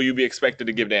units will you be expected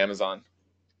to give to Amazon?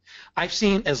 I've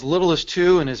seen as little as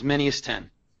 2 and as many as 10.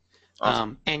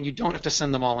 Awesome. And you don't have to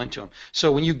send them all into them.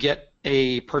 So when you get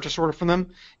a purchase order from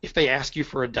them, if they ask you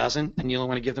for a dozen and you only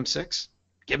want to give them 6,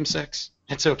 give them 6.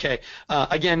 It's okay.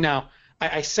 Again, now,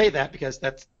 I say that because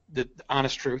that's the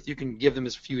honest truth. You can give them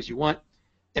as few as you want.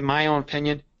 In my own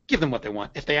opinion, give them what they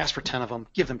want. If they ask for 10 of them,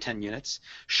 give them 10 units.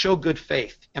 Show good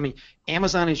faith. I mean,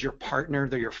 Amazon is your partner.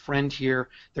 They're your friend here.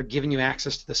 They're giving you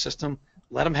access to the system.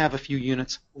 Let them have a few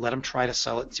units. Let them try to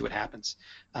sell it and see what happens.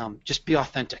 Just be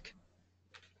authentic.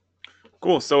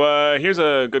 Cool. So here's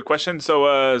a good question.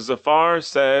 So Zafar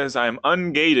says, I'm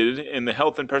ungated in the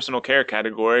health and personal care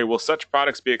category. Will such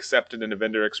products be accepted in a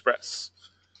Vendor Express?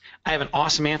 I have an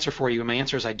awesome answer for you, and my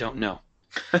answer is I don't know.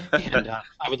 And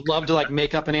I would love to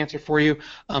make up an answer for you.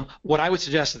 What I would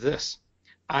suggest is this.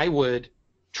 I would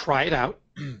try it out,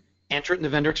 enter it in the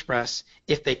Vendor Express.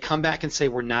 If they come back and say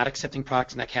we're not accepting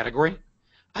products in that category,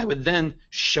 I would then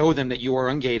show them that you are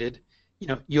ungated.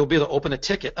 You'll be able to open a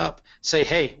ticket up, say,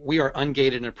 hey, we are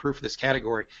ungated and approved for this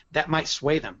category. That might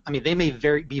sway them. I mean, they may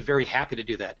be very happy to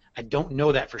do that. I don't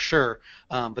know that for sure,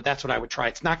 but that's what I would try.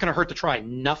 It's not going to hurt to try.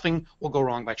 Nothing will go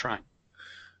wrong by trying.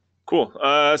 Cool.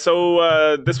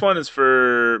 So this one is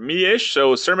for me-ish.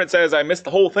 So Sermit says, I missed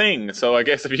the whole thing. So I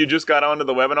guess if you just got onto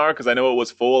the webinar, because I know it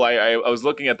was full, I was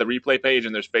looking at the replay page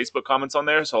and there's Facebook comments on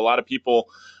there. So a lot of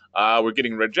people were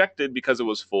getting rejected because it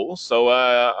was full.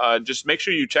 So just make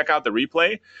sure you check out the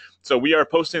replay. So we are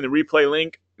posting the replay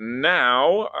link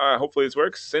now. Hopefully this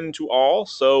works. Send to all.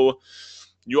 So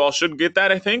you all should get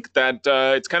that, I think. That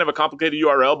it's kind of a complicated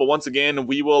URL, but once again,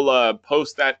 we will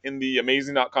post that in the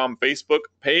Amazing.com Facebook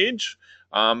page.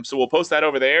 So we'll post that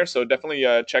over there. So definitely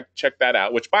check that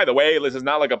out. Which, by the way, this is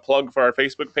not like a plug for our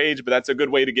Facebook page, but that's a good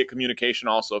way to get communication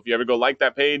also. If you ever go like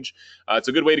that page, it's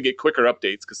a good way to get quicker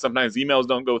updates because sometimes emails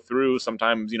don't go through.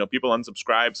 Sometimes, people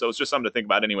unsubscribe. So it's just something to think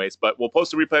about anyways. But we'll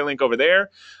post a replay link over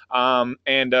there.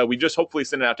 And we just hopefully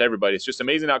send it out to everybody. It's just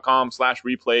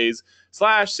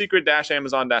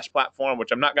amazing.com/replays/secret-amazon-platform,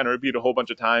 which I'm not going to repeat a whole bunch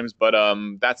of times, but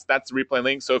that's the replay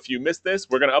link. So if you missed this,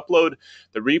 we're going to upload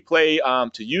the replay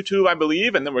to YouTube, I believe,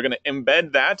 and then we're going to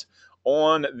embed that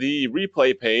on the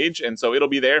replay page, and so it'll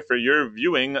be there for your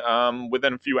viewing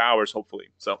within a few hours, hopefully.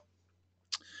 So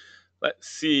let's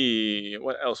see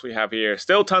what else we have here.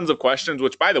 Still tons of questions,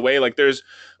 which, by the way, there's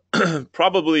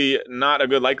probably not a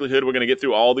good likelihood we're going to get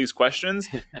through all these questions.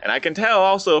 And I can tell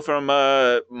also from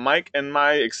Mike and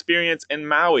my experience in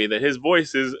Maui that his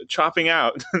voice is chopping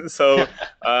out. So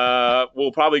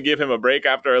we'll probably give him a break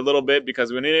after a little bit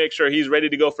because we need to make sure he's ready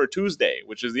to go for Tuesday,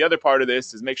 which is the other part of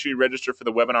this, is make sure you register for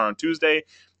the webinar on Tuesday.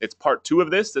 It's part 2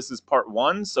 of this. This is part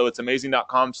 1. So it's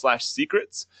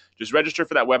amazing.com/secrets. Just register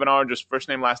for that webinar, just first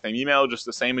name, last name, email, just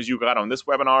the same as you got on this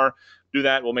webinar. Do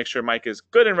that. We'll make sure Mike is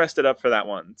good and rested up for that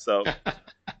one. So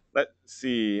let's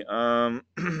see. Hey,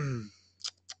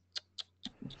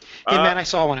 Matt, I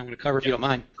saw one I'm going to cover if you don't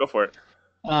mind. Go for it.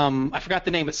 I forgot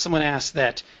the name, but someone asked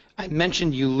that I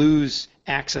mentioned you lose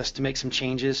access to make some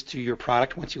changes to your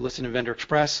product once you list it in Vendor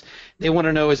Express. They want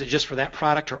to know, is it just for that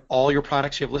product or all your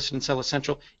products you have listed in Sell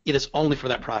Essential? It is only for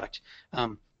that product.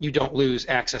 You don't lose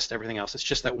access to everything else. It's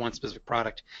just that one specific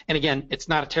product. And again, it's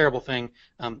not a terrible thing.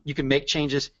 You can make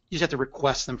changes. You just have to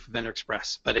request them from Vendor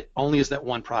Express, but it only is that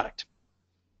one product.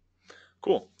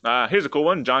 Cool. Here's a cool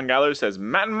one. John Galler says,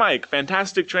 Matt and Mike,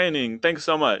 fantastic training. Thanks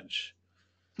so much.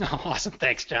 Oh, awesome.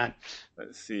 Thanks, John.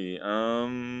 Let's see.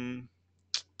 I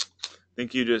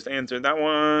think you just answered that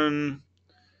one.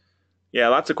 Yeah,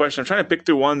 lots of questions. I'm trying to pick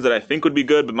through ones that I think would be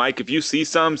good. But Mike, if you see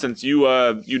some, since you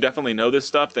definitely know this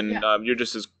stuff, then you're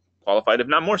just as qualified, if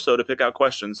not more so, to pick out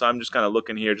questions. So I'm just kind of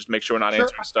looking here, just make sure we're not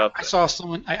answering stuff. I saw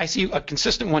someone. I see a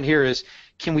consistent one here is,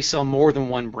 can we sell more than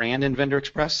one brand in Vendor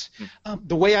Express?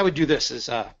 The way I would do this is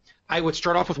I would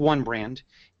start off with one brand.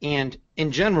 And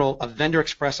in general, a Vendor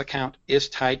Express account is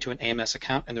tied to an AMS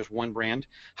account, and there's one brand.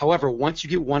 However, once you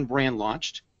get one brand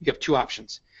launched, you have 2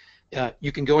 options.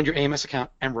 You can go in your AMS account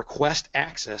and request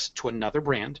access to another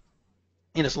brand.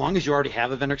 And as long as you already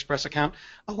have a Vendor Express account,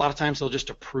 a lot of times they'll just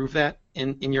approve that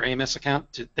in your AMS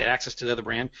account, to that access to the other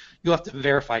brand. You'll have to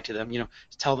verify to them,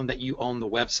 tell them that you own the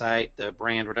website, the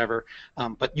brand, whatever.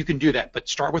 But you can do that. But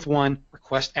start with one,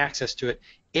 request access to it.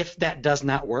 If that does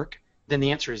not work, then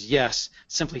the answer is yes.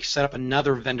 Simply set up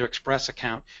another Vendor Express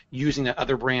account using that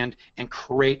other brand and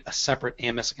create a separate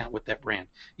AMS account with that brand.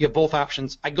 You have both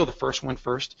options. I'd go the first one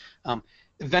first.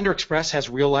 Vendor Express has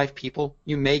real life people.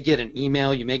 You may get an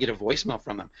email, you may get a voicemail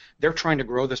from them. They're trying to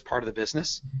grow this part of the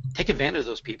business. Take advantage of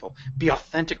those people. Be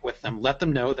authentic with them. Let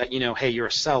them know that, hey, you're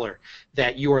a seller,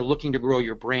 that you are looking to grow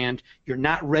your brand. You're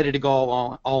not ready to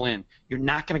go all in. You're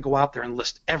not going to go out there and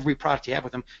list every product you have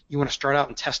with them. You want to start out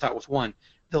and test out with one.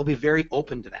 They'll be very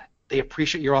open to that. They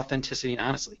appreciate your authenticity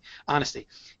and honesty.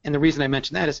 And the reason I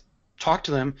mention that is talk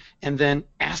to them and then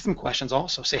ask them questions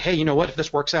also. Say, hey, you know what? If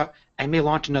this works out, I may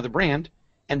launch another brand,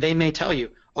 and they may tell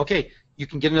you, okay, you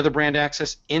can get another brand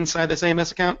access inside this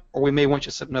AMS account, or we may want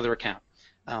you to set another account.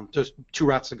 There's 2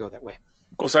 routes to go that way.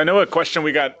 Cool. So I know a question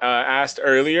we got asked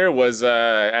earlier was,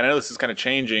 I know this is kind of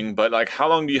changing, but like, how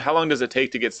long does it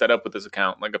take to get set up with this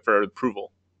account, like for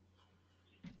approval?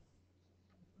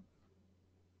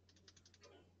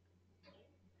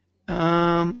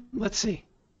 Let's see.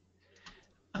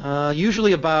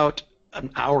 Usually about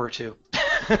an hour or two.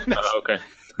 Okay.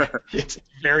 It's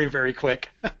very, very quick.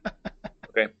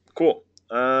 Okay. Cool.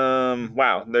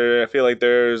 Wow. I feel like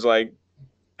there's like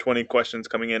 20 questions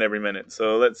coming in every minute.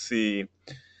 So let's see.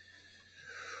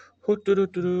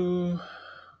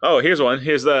 Oh, here's one.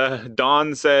 Here's the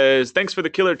Don says, "Thanks for the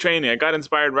killer training. I got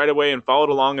inspired right away and followed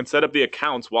along and set up the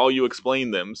accounts while you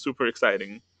explained them. Super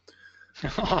exciting."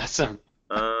 Awesome.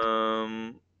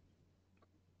 Um,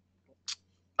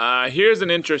 here's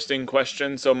an interesting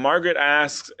question. So Margaret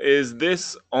asks, "Is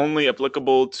this only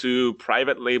applicable to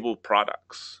private label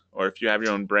products, or if you have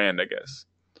your own brand, I guess?"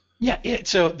 Yeah, yeah,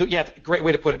 great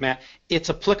way to put it, Matt. It's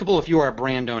applicable if you are a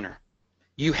brand owner.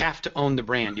 You have to own the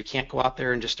brand. You can't go out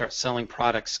there and just start selling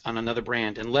products on another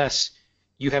brand unless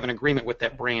you have an agreement with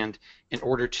that brand in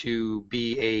order to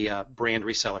be a brand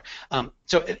reseller.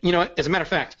 As a matter of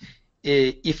fact,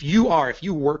 if you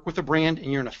work with a brand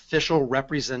and you're an official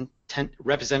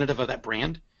representative of that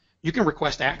brand, you can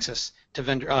request access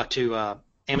to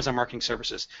Amazon Marketing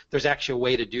Services. There's actually a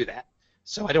way to do that.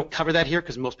 So I don't cover that here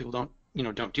because most people don't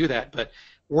do that. But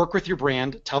work with your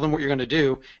brand, tell them what you're going to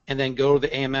do, and then go to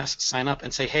the AMS, sign up,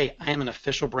 and say, "Hey, I am an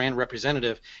official brand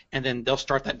representative," and then they'll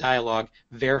start that dialogue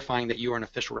verifying that you are an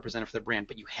official representative for the brand.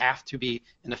 But you have to be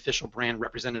an official brand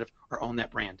representative or own that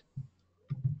brand.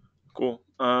 Cool.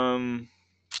 Da,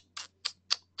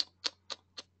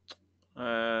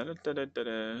 da, da, da,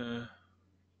 da.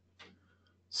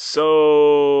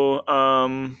 So,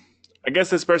 I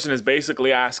guess this person is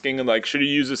basically asking, like, should you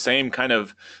use the same kind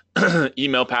of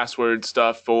email password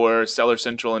stuff for Seller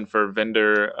Central and for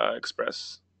Vendor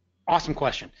Express? Awesome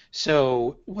question.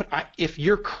 So, if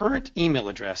your current email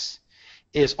address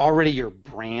is already your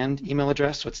brand email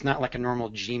address, so it's not like a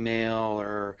normal Gmail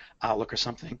or Outlook or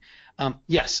something.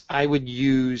 Yes, I would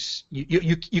use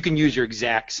you can use your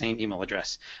exact same email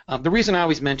address. The reason I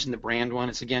always mention the brand one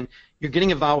is again, you're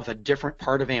getting involved with a different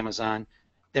part of Amazon.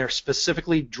 They're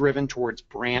specifically driven towards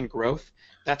brand growth.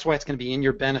 That's why it's going to be in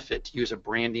your benefit to use a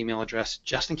brand email address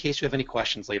just in case you have any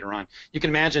questions later on. You can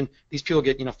imagine these people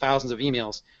get thousands of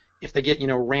emails. If they get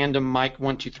random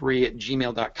Mike123 at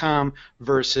gmail.com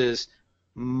versus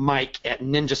Mike at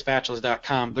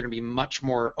ninjaspatulas.com, they're going to be much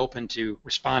more open to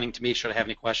responding to me should I have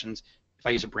any questions if I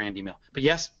use a brand email. But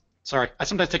yes, sorry, I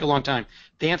sometimes take a long time.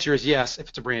 The answer is yes if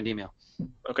it's a brand email.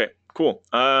 Okay, cool.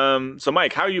 So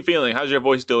Mike, how are you feeling? How's your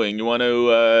voice doing? You want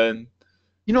to?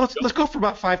 Let's go for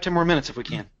about 5-10 more minutes if we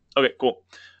can. Okay, cool.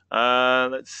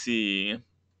 Let's see.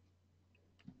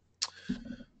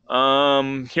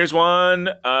 Here's one.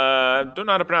 Don't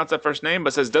know how to pronounce that first name,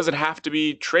 but says, "Does it have to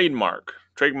be trademark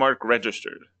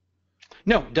registered?"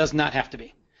 No, does not have to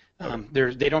be.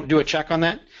 Okay. They don't do a check on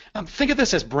that. Think of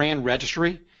this as brand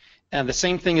registry, and the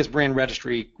same thing as brand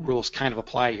registry rules kind of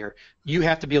apply here. You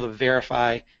have to be able to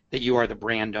verify that you are the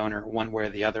brand owner one way or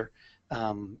the other.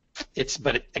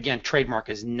 Again, trademark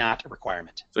is not a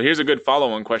requirement. So here's a good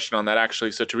follow-on question on that,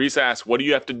 actually. So Teresa asks, "What do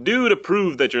you have to do to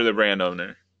prove that you're the brand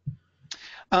owner?"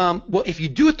 Well, if you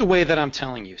do it the way that I'm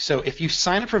telling you, so if you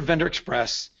sign up for Vendor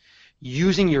Express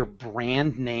using your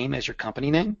brand name as your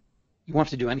company name, you won't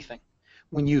have to do anything.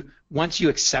 Once you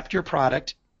accept your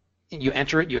product and you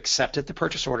enter it, you accept it, the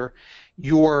purchase order,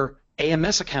 your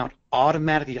AMS account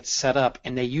automatically gets set up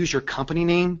and they use your company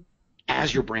name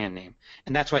as your brand name.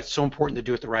 And that's why it's so important to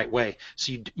do it the right way.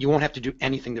 So you won't have to do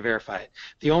anything to verify it.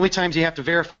 The only times you have to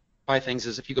verify things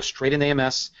is if you go straight into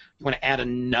AMS, you want to add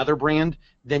another brand,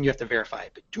 then you have to verify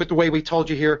it. But do it the way we told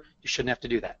you here, you shouldn't have to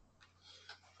do that.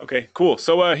 Okay, cool.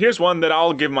 So here's one that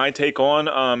I'll give my take on,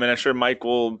 and I'm sure Mike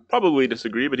will probably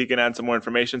disagree, but he can add some more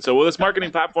information. So will this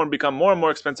marketing platform become more and more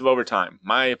expensive over time?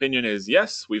 My opinion is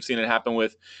yes. We've seen it happen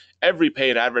with every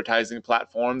paid advertising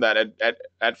platform that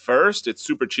at first it's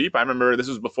super cheap. I remember this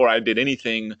was before I did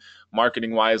anything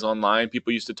marketing wise online.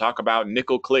 People used to talk about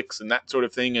nickel clicks and that sort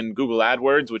of thing in Google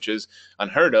AdWords, which is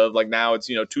unheard of. Like now it's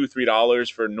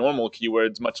 $2-3 for normal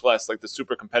keywords, much less like the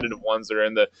super competitive ones that are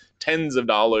in the tens of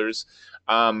dollars.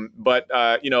 But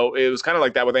it was kind of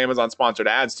like that with Amazon sponsored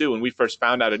ads too. When we first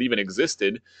found out it even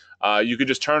existed, you could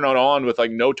just turn it on with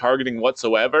like no targeting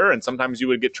whatsoever. And sometimes you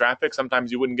would get traffic,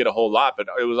 sometimes you wouldn't get a whole lot, but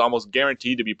it was almost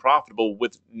guaranteed to be profitable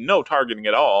with no targeting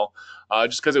at all,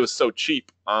 just because it was so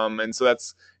cheap. And so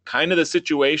that's kind of the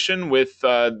situation with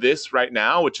this right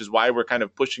now, which is why we're kind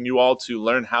of pushing you all to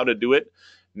learn how to do it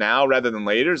now rather than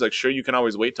later. It's like, sure, you can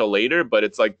always wait till later, but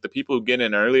it's like the people who get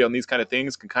in early on these kind of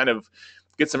things can kind of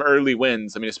get some early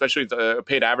wins. I mean, especially with a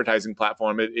paid advertising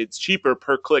platform, it's cheaper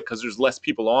per click because there's less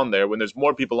people on there. When there's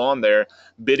more people on there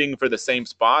bidding for the same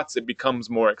spots, it becomes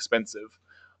more expensive.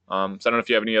 So I don't know if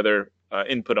you have any other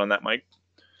input on that, Mike.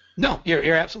 No,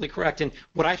 you're absolutely correct. And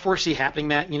what I foresee happening,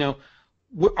 Matt,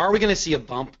 are we going to see a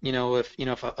bump? If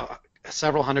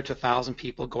several hundred to 1,000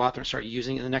 people go out there and start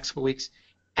using it in the next couple weeks,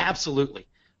 absolutely.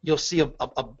 You'll see a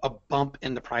bump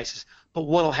in the prices. But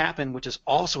what will happen, which is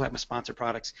also happening with sponsored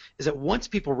products, is that once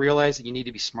people realize that you need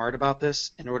to be smart about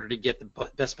this in order to get the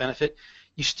best benefit,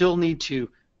 you still need to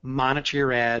monitor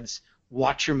your ads,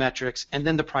 watch your metrics, and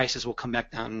then the prices will come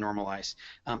back down and normalize.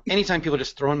 Anytime people are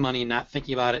just throwing money and not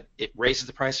thinking about it, it raises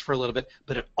the price for a little bit,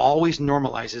 but it always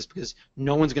normalizes because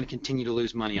no one's going to continue to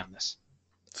lose money on this.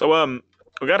 So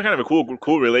we got kind of a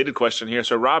cool related question here.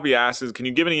 So Robbie asks, can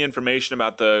you give any information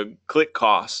about the click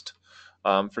cost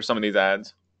for some of these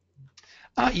ads?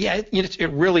 Yeah,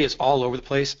 it really is all over the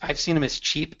place. I've seen them as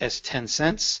cheap as 10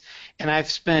 cents, and I've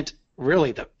spent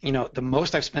really the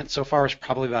most I've spent so far is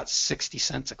probably about 60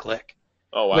 cents a click.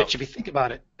 Oh, wow. Which, if you think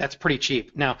about it, that's pretty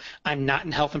cheap. Now, I'm not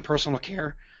in health and personal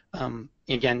care.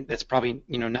 Again, that's probably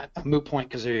not a moot point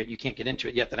because you can't get into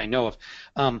it yet that I know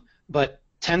of. But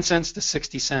 10 cents to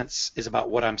 60 cents is about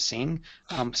what I'm seeing.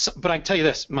 But I can tell you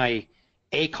this, my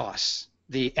ACOS,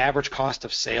 the average cost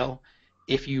of sale,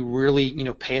 if you really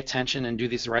pay attention and do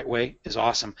these the right way, is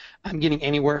awesome. I'm getting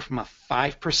anywhere from a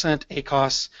 5%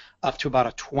 ACOS up to about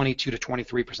a 22 to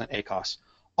 23% ACOS.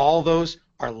 All those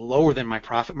are lower than my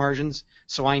profit margins,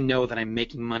 so I know that I'm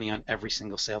making money on every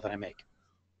single sale that I make.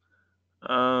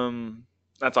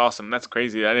 That's awesome. That's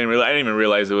crazy. I didn't even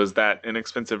realize it was that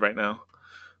inexpensive right now.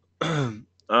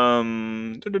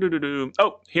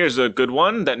 Oh, here's a good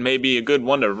one that may be a good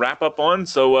one to wrap up on.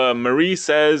 So Marie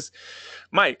says,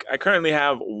 Mike, I currently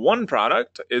have one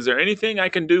product. Is there anything I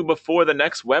can do before the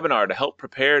next webinar to help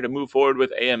prepare to move forward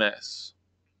with AMS?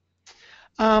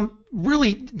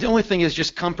 Really, the only thing is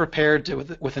just come prepared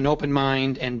with an open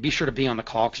mind and be sure to be on the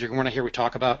call because you're going to hear we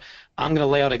talk about. I'm going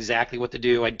to lay out exactly what to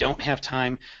do. I don't have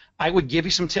time. I would give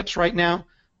you some tips right now,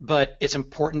 but it's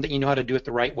important that you know how to do it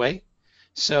the right way.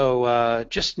 So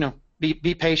just be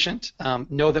patient.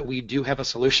 Know that we do have a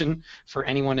solution for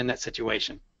anyone in that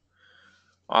situation.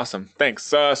 Awesome. Thanks.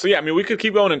 So yeah, I mean, we could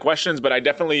keep going in questions, but I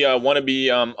definitely want to be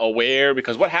aware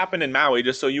because what happened in Maui,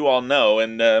 just so you all know,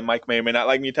 and Mike may or may not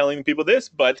like me telling people this,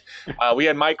 but we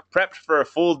had Mike prepped for a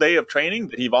full day of training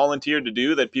that he volunteered to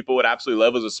do that people would absolutely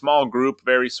love. It was a small group,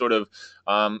 very sort of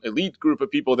elite group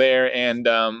of people there, and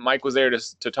Mike was there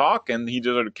to talk, and he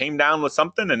just sort of came down with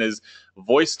something, and his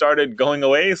voice started going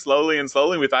away slowly and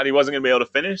slowly. We thought he wasn't going to be able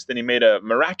to finish. Then he made a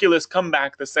miraculous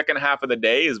comeback the second half of the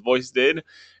day, his voice did,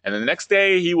 and then the next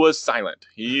day he was silent.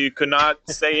 He could not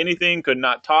say anything, could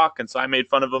not talk, and so I made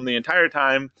fun of him the entire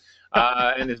time,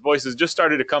 and his voice has just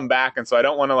started to come back, and so I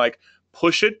don't want to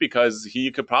push it because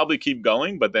he could probably keep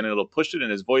going, but then it'll push it in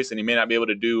his voice and he may not be able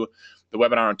to do the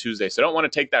webinar on Tuesday. So I don't want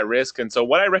to take that risk. And so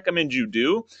what I recommend you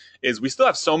do is we still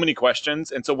have so many questions.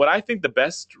 And so what I think the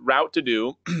best route to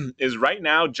do is right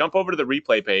now, jump over to the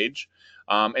replay page.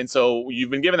 And so you've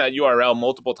been given that URL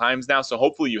multiple times now. So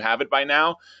hopefully you have it by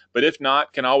now. But if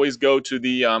not, can always go to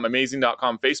the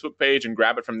Amazing.com Facebook page and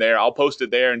grab it from there. I'll post it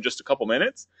there in just a couple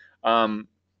minutes.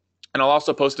 And I'll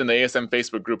also post in the ASM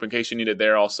Facebook group in case you need it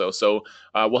there also. So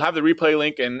we'll have the replay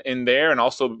link in there and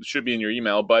also should be in your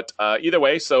email. But either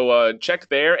way, so check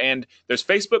there. And there's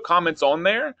Facebook comments on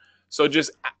there. So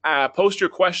just post your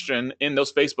question in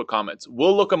those Facebook comments.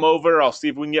 We'll look them over. I'll see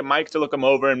if we can get Mike to look them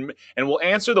over. And we'll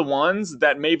answer the ones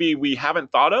that maybe we haven't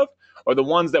thought of or the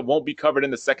ones that won't be covered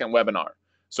in the second webinar.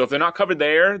 So if they're not covered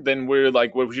there, then we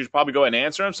should probably go ahead and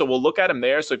answer them. So we'll look at them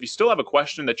there. So if you still have a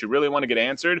question that you really want to get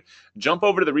answered, jump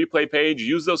over to the replay page,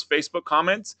 use those Facebook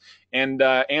comments, and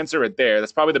answer it there.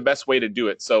 That's probably the best way to do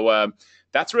it. So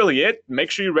that's really it. Make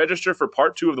sure you register for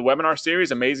part 2 of the webinar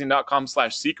series,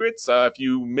 Amazing.com/secrets. If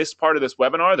you missed part of this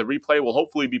webinar, the replay will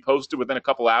hopefully be posted within a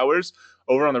couple hours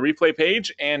over on the replay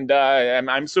page. And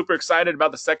I'm super excited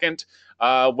about the second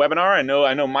webinar.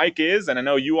 I know Mike is, and I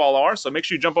know you all are. So make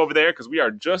sure you jump over there because we are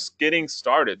just getting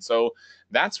started. So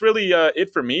that's really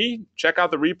it for me. Check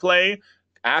out the replay.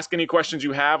 Ask any questions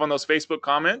you have on those Facebook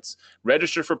comments.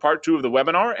 Register for part 2 of the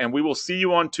webinar, and we will see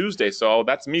you on Tuesday. So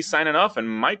that's me signing off, and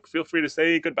Mike, feel free to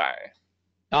say goodbye.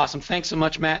 Awesome. Thanks so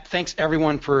much, Matt. Thanks,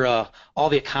 everyone, for all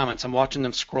the comments. I'm watching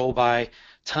them scroll by.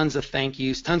 tons of thank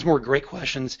yous, tons more great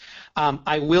questions.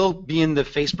 I will be in the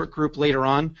Facebook group later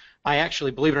on. I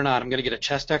actually, believe it or not, I'm going to get a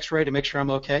chest x-ray to make sure I'm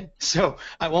okay. So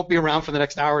I won't be around for the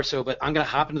next hour or so, but I'm going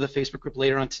to hop into the Facebook group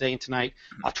later on today and tonight.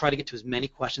 I'll try to get to as many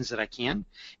questions that I can.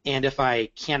 And if I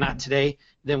cannot today,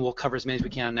 then we'll cover as many as we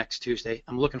can on next Tuesday.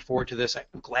 I'm looking forward to this.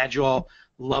 I'm glad you all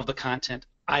love the content.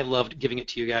 I loved giving it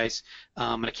to you guys,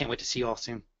 and I can't wait to see you all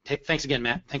soon. Thanks again,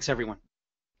 Matt. Thanks, everyone.